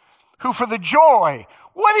cross. Who for the joy.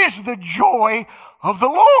 What is the joy of the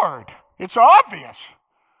Lord? It's obvious.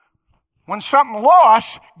 When something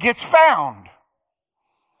lost gets found.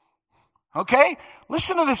 Okay?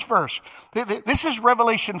 Listen to this verse. This is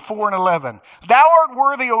Revelation 4:11. Thou art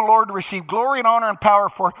worthy, O Lord, to receive glory and honor and power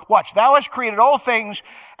for, watch, thou hast created all things,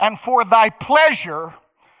 and for thy pleasure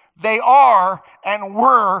they are and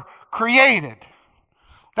were created.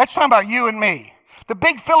 That's talking about you and me. The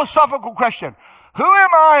big philosophical question, who am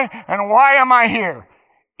I and why am I here?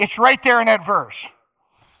 It's right there in that verse.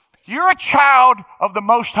 You're a child of the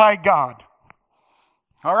Most High God.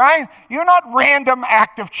 All right? You're not random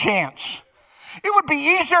act of chance. It would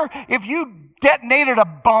be easier if you detonated a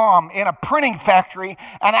bomb in a printing factory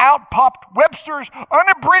and out popped Webster's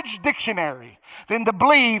unabridged dictionary than to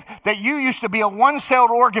believe that you used to be a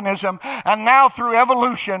one-celled organism and now through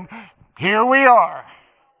evolution, here we are.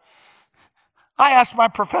 I asked my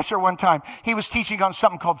professor one time, he was teaching on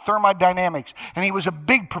something called thermodynamics, and he was a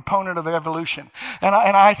big proponent of evolution. And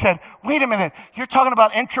I said, wait a minute, you're talking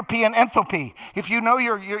about entropy and enthalpy. If you know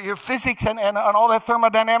your physics and all that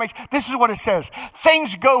thermodynamics, this is what it says.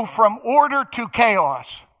 Things go from order to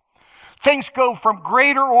chaos. Things go from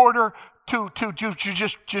greater order to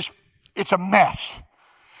just it's a mess.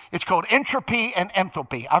 It's called entropy and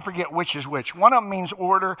enthalpy. I forget which is which. One of them means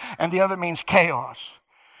order, and the other means chaos.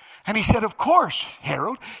 And he said, of course,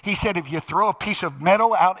 Harold. He said, if you throw a piece of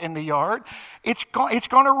metal out in the yard, it's going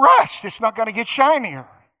to rust. It's not going to get shinier.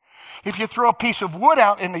 If you throw a piece of wood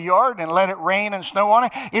out in the yard and let it rain and snow on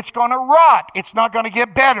it, it's going to rot. It's not going to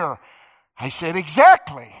get better. I said,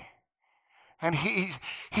 exactly. And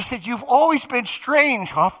he said, you've always been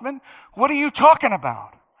strange, Hoffman. What are you talking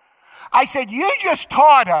about? I said, you just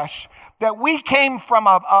taught us that we came from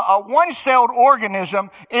a one-celled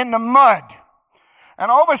organism in the mud. And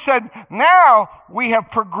all of a sudden, now we have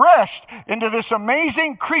progressed into this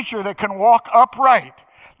amazing creature that can walk upright.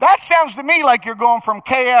 That sounds to me like you're going from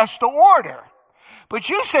chaos to order. But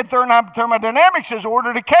you said thermodynamics is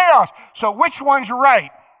order to chaos. So which one's right?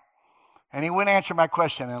 And he wouldn't answer my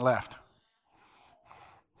question and left.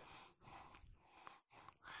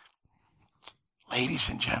 Ladies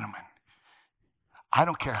and gentlemen, I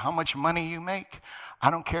don't care how much money you make. I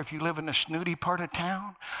don't care if you live in a snooty part of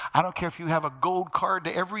town. I don't care if you have a gold card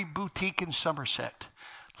to every boutique in Somerset.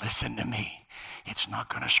 Listen to me. It's not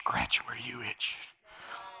going to scratch where you itch.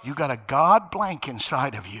 You got a God blank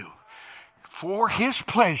inside of you. For his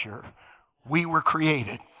pleasure, we were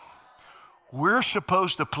created. We're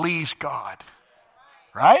supposed to please God.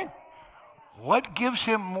 Right? What gives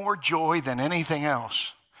him more joy than anything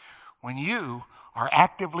else? When you are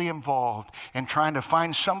actively involved in trying to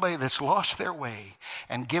find somebody that's lost their way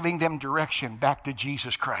and giving them direction back to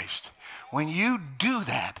Jesus Christ. When you do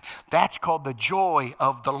that, that's called the joy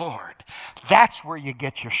of the Lord. That's where you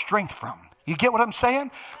get your strength from. You get what I'm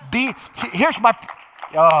saying? Here's my,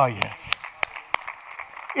 oh yes.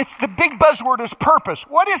 It's the big buzzword is purpose.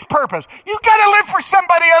 What is purpose? You got to live for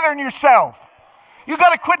somebody other than yourself. You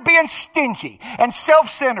got to quit being stingy and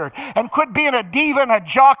self-centered and quit being a diva and a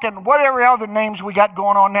jock and whatever other names we got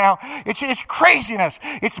going on now. It's craziness.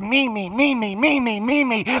 It's me.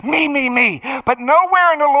 But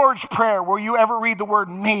nowhere in the Lord's Prayer will you ever read the word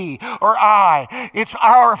me or I. It's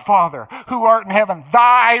our Father who art in heaven.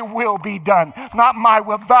 Thy will be done. Not my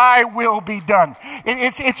will. Thy will be done.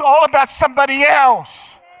 It's all about somebody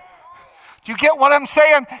else. Do you get what I'm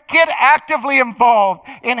saying? Get actively involved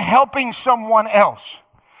in helping someone else.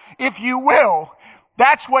 If you will,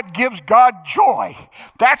 that's what gives God joy.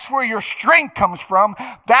 That's where your strength comes from.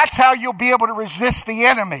 That's how you'll be able to resist the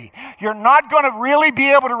enemy. You're not going to really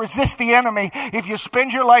be able to resist the enemy if you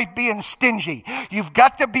spend your life being stingy. You've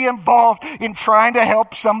got to be involved in trying to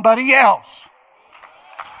help somebody else.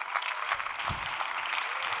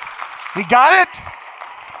 You got it?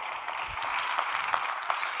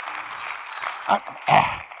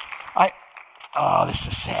 This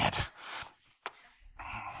is sad.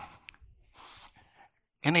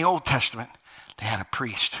 In the Old Testament, they had a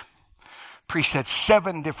priest. Priest had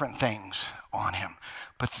 7 different things on him.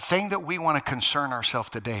 But the thing that we want to concern ourselves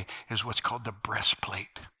today is what's called the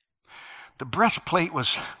breastplate. The breastplate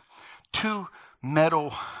was 2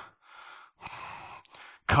 metal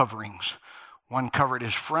coverings. One covered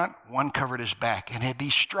his front, one covered his back, and had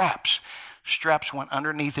these straps. Straps went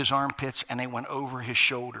underneath his armpits and they went over his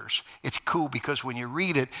shoulders. It's cool because when you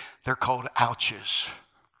read it, they're called ouches.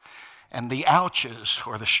 And the ouches,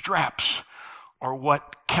 or the straps, are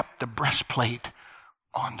what kept the breastplate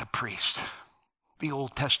on the priest, the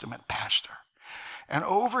Old Testament pastor. And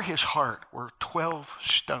over his heart were 12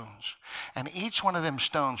 stones. And each one of them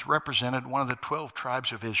stones represented one of the 12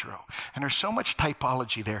 tribes of Israel. And there's so much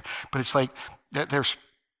typology there, but it's like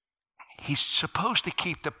he's supposed to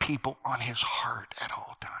keep the people on his heart at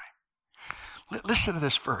all time. Listen to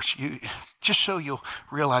this verse, just so you'll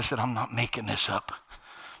realize that I'm not making this up.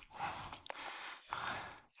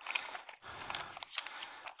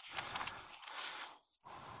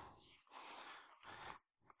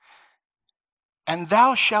 And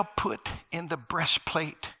thou shalt put in the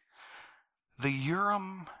breastplate the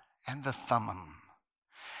Urim and the Thummim,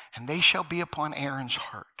 and they shall be upon Aaron's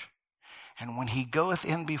heart. And when he goeth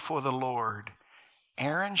in before the Lord,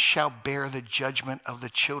 Aaron shall bear the judgment of the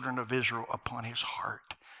children of Israel upon his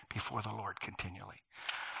heart before the Lord continually.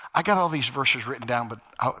 I got all these verses written down, but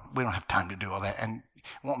we don't have time to do all that, and it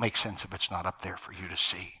won't make sense if it's not up there for you to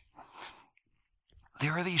see.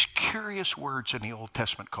 There are these curious words in the Old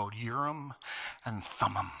Testament called Urim and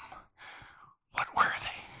Thummim. What were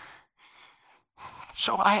they?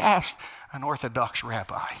 So I asked an Orthodox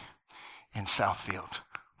rabbi in Southfield,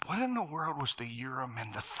 what in the world was the Urim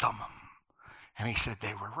and the Thummim? And he said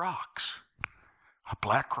they were rocks, a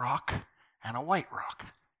black rock and a white rock.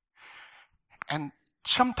 And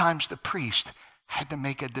sometimes the priest had to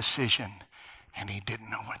make a decision and he didn't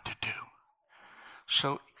know what to do.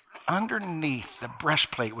 So underneath the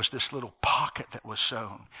breastplate was this little pocket that was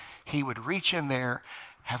sewn. He would reach in there,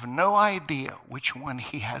 have no idea which one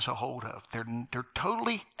he has a hold of. They're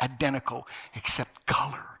totally identical except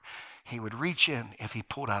color. He would reach in. If he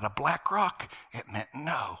pulled out a black rock, it meant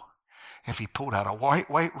no. If he pulled out a white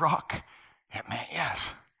rock, it meant yes.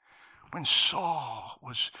 When Saul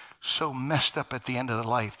was so messed up at the end of the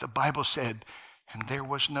life, the Bible said, and there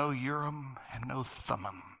was no Urim and no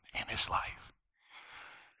Thummim in his life.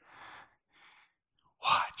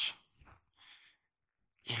 Watch.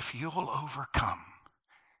 If you'll overcome,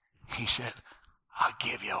 he said, I'll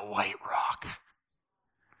give you a white rock.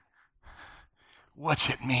 What's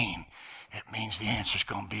it mean? It means the answer's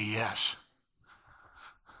going to be yes.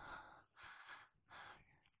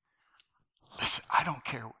 Listen, I don't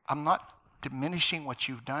care. I'm not diminishing what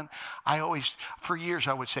you've done. For years,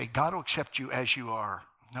 I would say, God will accept you as you are.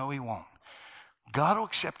 No, he won't. God will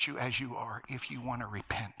accept you as you are if you want to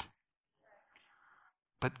repent.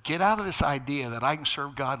 But get out of this idea that I can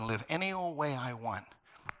serve God and live any old way I want.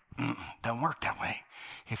 Doesn't work that way.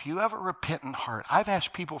 If you have a repentant heart, I've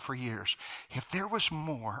asked people for years, if there was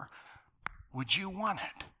more, would you want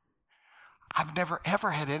it? I've never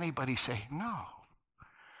ever had anybody say no.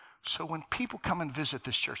 So when people come and visit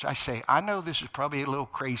this church, I say, I know this is probably a little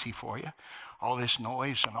crazy for you. All this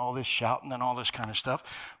noise and all this shouting and all this kind of stuff.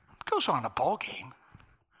 It goes on a ball game.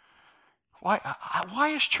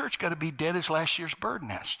 Why is church got to be dead as last year's bird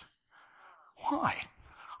nest? Why?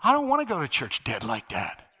 I don't want to go to church dead like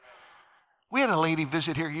that. We had a lady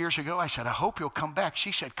visit here years ago. I said, I hope you'll come back.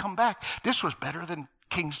 She said, come back. This was better than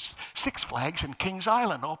Six Flags and Kings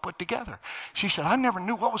Island all put together. She said, I never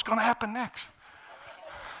knew what was going to happen next.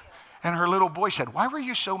 And her little boy said, why were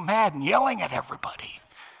you so mad and yelling at everybody?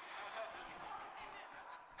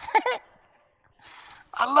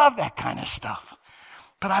 I love that kind of stuff.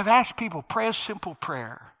 But I've asked people, pray a simple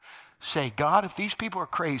prayer. Say, God, if these people are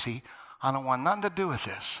crazy, I don't want nothing to do with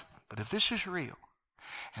this. But if this is real,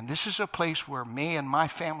 and this is a place where me and my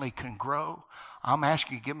family can grow, I'm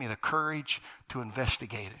asking you to give me the courage to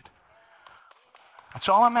investigate it. That's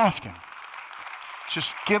all I'm asking.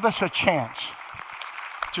 Just give us a chance.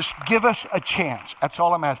 Just give us a chance. That's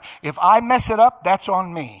all I'm asking. If I mess it up, that's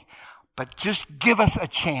on me. But just give us a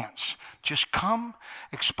chance. Just come,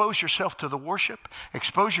 expose yourself to the worship,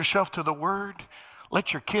 expose yourself to the word.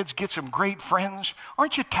 Let your kids get some great friends.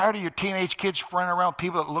 Aren't you tired of your teenage kids running around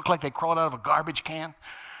people that look like they crawled out of a garbage can?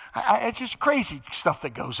 It's just crazy stuff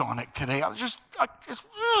that goes on today. And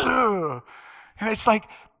it's like,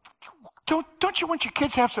 don't you want your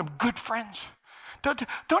kids to have some good friends?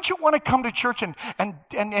 Don't you want to come to church and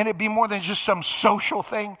it be more than just some social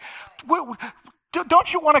thing?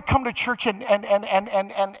 Don't you want to come to church and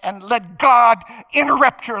let God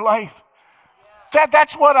interrupt your life?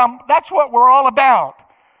 That's what we're all about.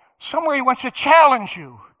 Somewhere he wants to challenge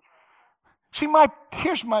you. See,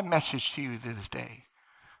 here's my message to you this day.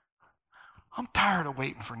 I'm tired of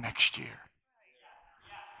waiting for next year.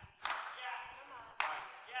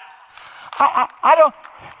 I don't,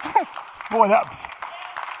 boy,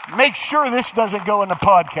 make sure this doesn't go in the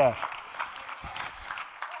podcast.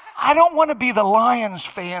 I don't want to be the Lions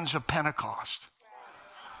fans of Pentecost.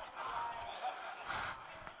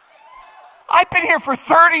 I've been here for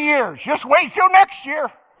 30 years. Just wait till next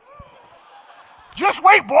year. Just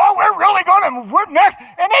wait, boy, we're next.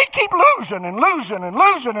 And they keep losing and losing and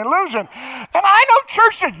losing and losing. And I know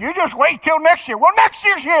church said, you just wait till next year. Well, next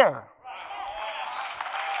year's here.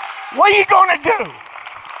 What are you going to do?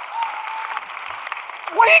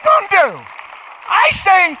 What are you going to do? I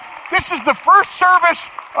say this is the first service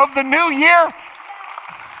of the new year.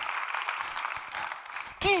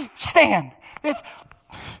 Stand.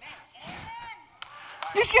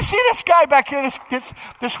 You see this guy back here,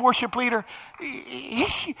 this worship leader?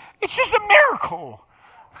 It's just a miracle.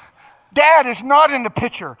 Dad is not in the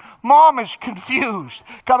picture. Mom is confused,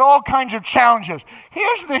 got all kinds of challenges.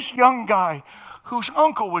 Here's this young guy whose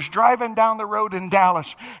uncle was driving down the road in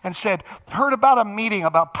Dallas and heard about a meeting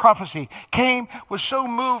about prophecy, came, was so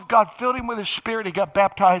moved, God filled him with his spirit, he got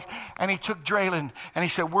baptized, and he took Draylen, and he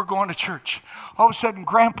said, we're going to church. All of a sudden,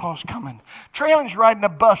 Grandpa's coming. Draylen's riding a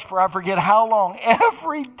bus for I forget how long,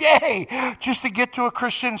 every day, just to get to a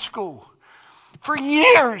Christian school. For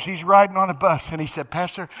years, he's riding on a bus, and he said,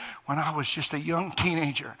 Pastor, when I was just a young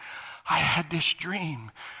teenager, I had this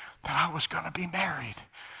dream that I was going to be married.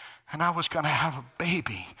 And I was going to have a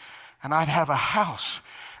baby, and I'd have a house,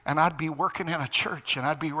 and I'd be working in a church, and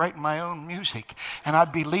I'd be writing my own music, and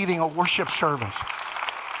I'd be leading a worship service.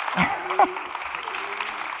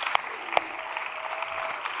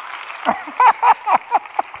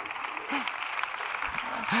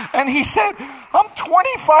 And he said, I'm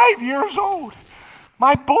 25 years old.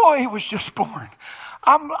 My boy was just born.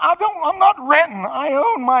 I'm not renting. I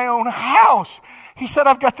own my own house. He said,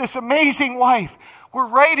 I've got this amazing wife. We're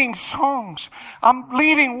writing songs. I'm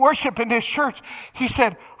leading worship in this church. He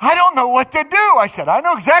said, I don't know what to do. I said, I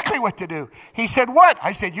know exactly what to do. He said, what?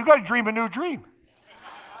 I said, you got to dream a new dream.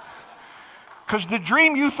 Because the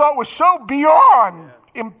dream you thought was so beyond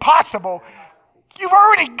impossible, you've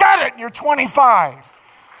already got it and you're 25.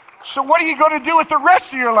 So what are you going to do with the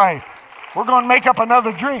rest of your life? We're going to make up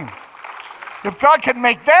another dream. If God can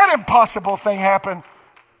make that impossible thing happen,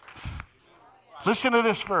 listen to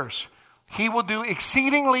this verse. He will do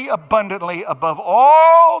exceedingly abundantly above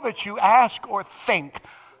all that you ask or think,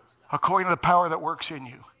 according to the power that works in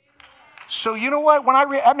you. So you know what? When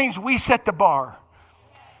that means we set the bar.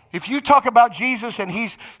 If you talk about Jesus and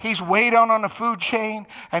he's way down on the food chain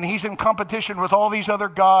and he's in competition with all these other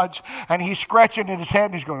gods and he's scratching in his head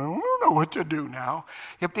and he's going, I don't know what to do now.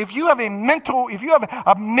 If you have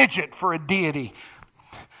a midget for a deity,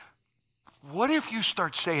 what if you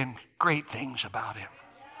start saying great things about him?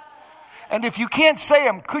 And if you can't say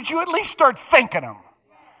them, could you at least start thinking them?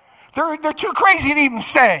 They're too crazy to even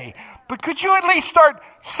say, but could you at least start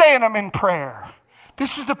saying them in prayer?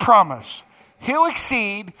 This is the promise. He'll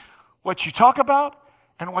exceed what you talk about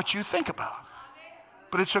and what you think about.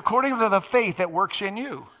 But it's according to the faith that works in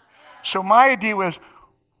you. So my idea was,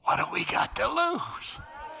 what do we got to lose?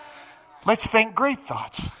 Let's think great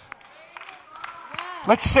thoughts.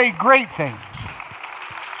 Let's say great things.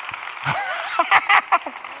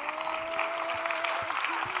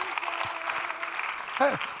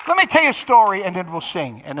 Let me tell you a story and then we'll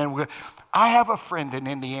sing. And then I have a friend in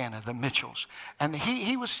Indiana, the Mitchells, and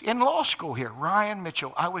he was in law school here, Ryan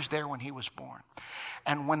Mitchell. I was there when he was born.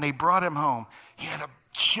 And when they brought him home, he had a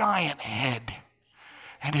giant head.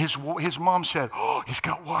 And his mom said, oh, he's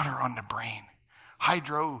got water on the brain.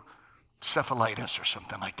 Hydrocephalitis or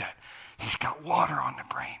something like that. He's got water on the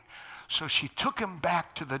brain. So she took him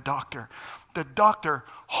back to the doctor. The doctor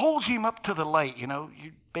holds him up to the light, your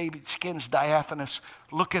baby skin's diaphanous,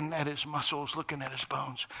 looking at his muscles, looking at his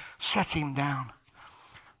bones, sets him down,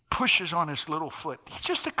 pushes on his little foot. He's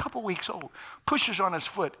just a couple weeks old, pushes on his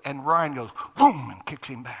foot, and Ryan goes, boom, and kicks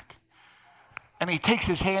him back. And he takes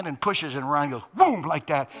his hand and pushes, and Ryan goes, boom, like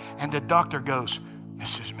that. And the doctor goes,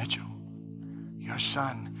 Mrs. Mitchell, your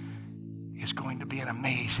son is going to be an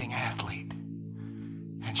amazing athlete.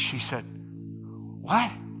 And she said,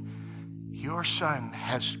 what? Your son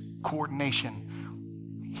has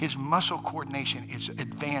coordination. His muscle coordination is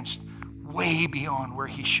advanced way beyond where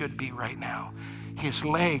he should be right now. His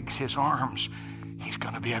legs, his arms, he's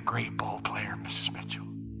going to be a great ball player, Mrs. Mitchell.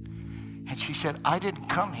 And she said, I didn't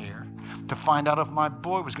come here to find out if my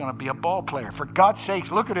boy was going to be a ball player. For God's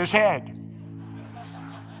sakes, look at his head.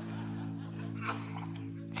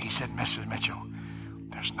 He said, Mrs. Mitchell,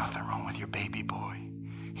 there's nothing wrong with your baby boy.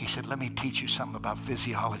 He said, let me teach you something about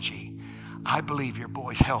physiology. I believe your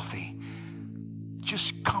boy's healthy.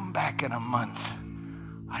 Just come back in a month.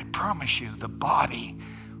 I promise you the body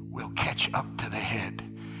will catch up to the head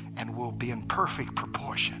and will be in perfect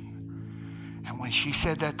proportion. And when she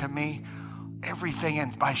said that to me, everything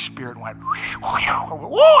in my spirit went,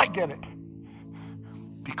 whoa, I get it.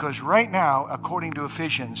 Because right now, according to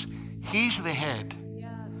Ephesians, he's the head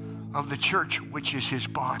of the church, which is his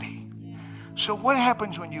body. So what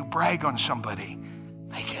happens when you brag on somebody?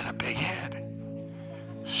 They get a big head.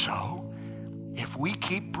 So if we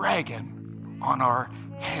keep bragging on our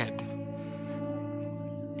head,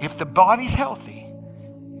 if the body's healthy,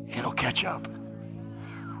 it'll catch up.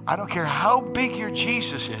 I don't care how big your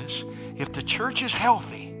Jesus is. If the church is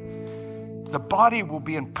healthy, the body will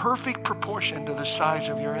be in perfect proportion to the size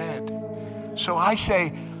of your head. So I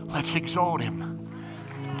say, let's exalt him.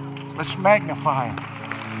 Let's magnify him.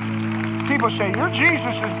 People say, your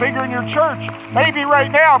Jesus is bigger than your church. Maybe right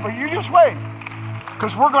now, but you just wait.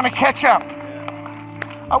 Because we're going to catch up.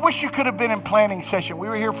 I wish you could have been in planning session. We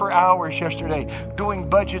were here for hours yesterday doing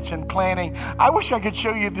budgets and planning. I wish I could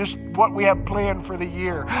show you this, what we have planned for the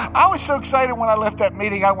year. I was so excited when I left that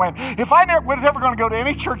meeting. I went, if I was ever going to go to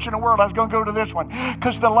any church in the world, I was going to go to this one.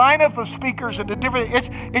 Because the lineup of speakers and the different,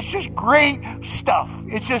 it's just great stuff.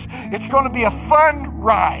 It's going to be a fun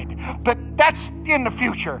ride. But that's in the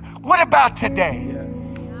future. What about today?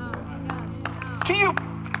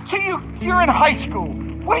 You're in high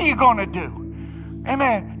scholl. What are you going to do?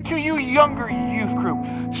 Amen. To you younger youth group,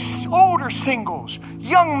 older singles,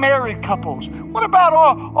 young married couples. What about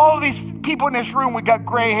all of these people in this room? We got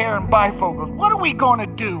gray hair and bifocals. What are we going to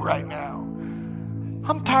do right now?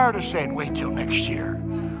 I'm tired of saying wait till next year.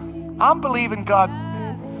 I'm believing God.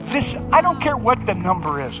 I don't care what the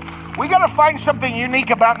number is. We got to find something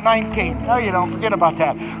unique about 19. No, you don't. Forget about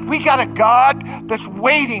that. We got a God that's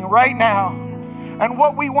waiting right now. And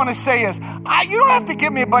what we want to say is, you don't have to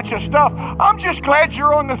give me a bunch of stuff. I'm just glad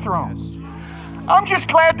you're on the throne. I'm just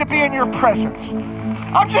glad to be in your presence.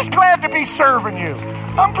 I'm just glad to be serving you.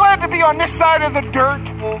 I'm glad to be on this side of the dirt.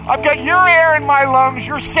 I've got your air in my lungs,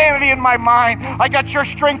 your sanity in my mind. I got your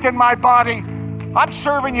strength in my body. I'm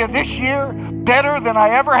serving you this year better than I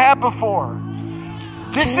ever have before.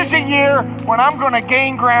 This is a year when I'm going to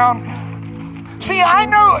gain ground See, I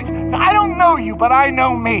don't know you, but I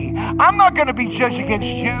know me. I'm not going to be judged against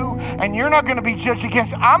you, and you're not going to be judged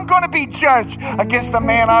against. I'm going to be judged against the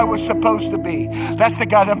man I was supposed to be. That's the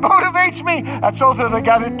guy that motivates me. That's also the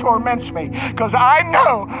guy that torments me. Because I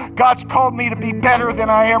know God's called me to be better than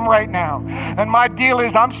I am right now. And my deal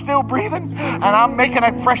is I'm still breathing, and I'm making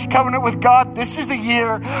a fresh covenant with God. This is the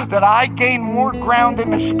year that I gain more ground in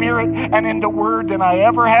the Spirit and in the Word than I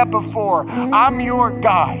ever have before. I'm your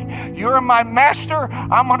guy. You're my master.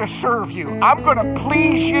 I'm going to serve you. I'm going to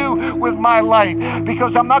please you with my life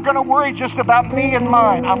because I'm not going to worry just about me and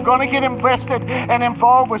mine. I'm going to get invested and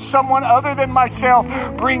involved with someone other than myself.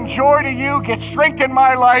 Bring joy to you, get strength in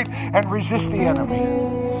my life, and resist the enemy.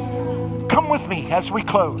 Come with me as we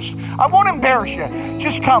close. I won't embarrass you.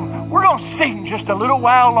 Just come. We're going to sing just a little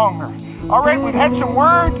while longer. All right, we've had some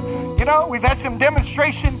word. We've had some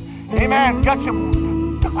demonstration. Amen. Got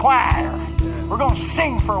the choir. We're going to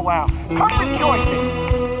sing for a while. Come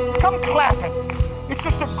rejoicing. Come clapping. It's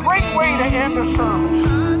just a great way to end the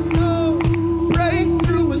service.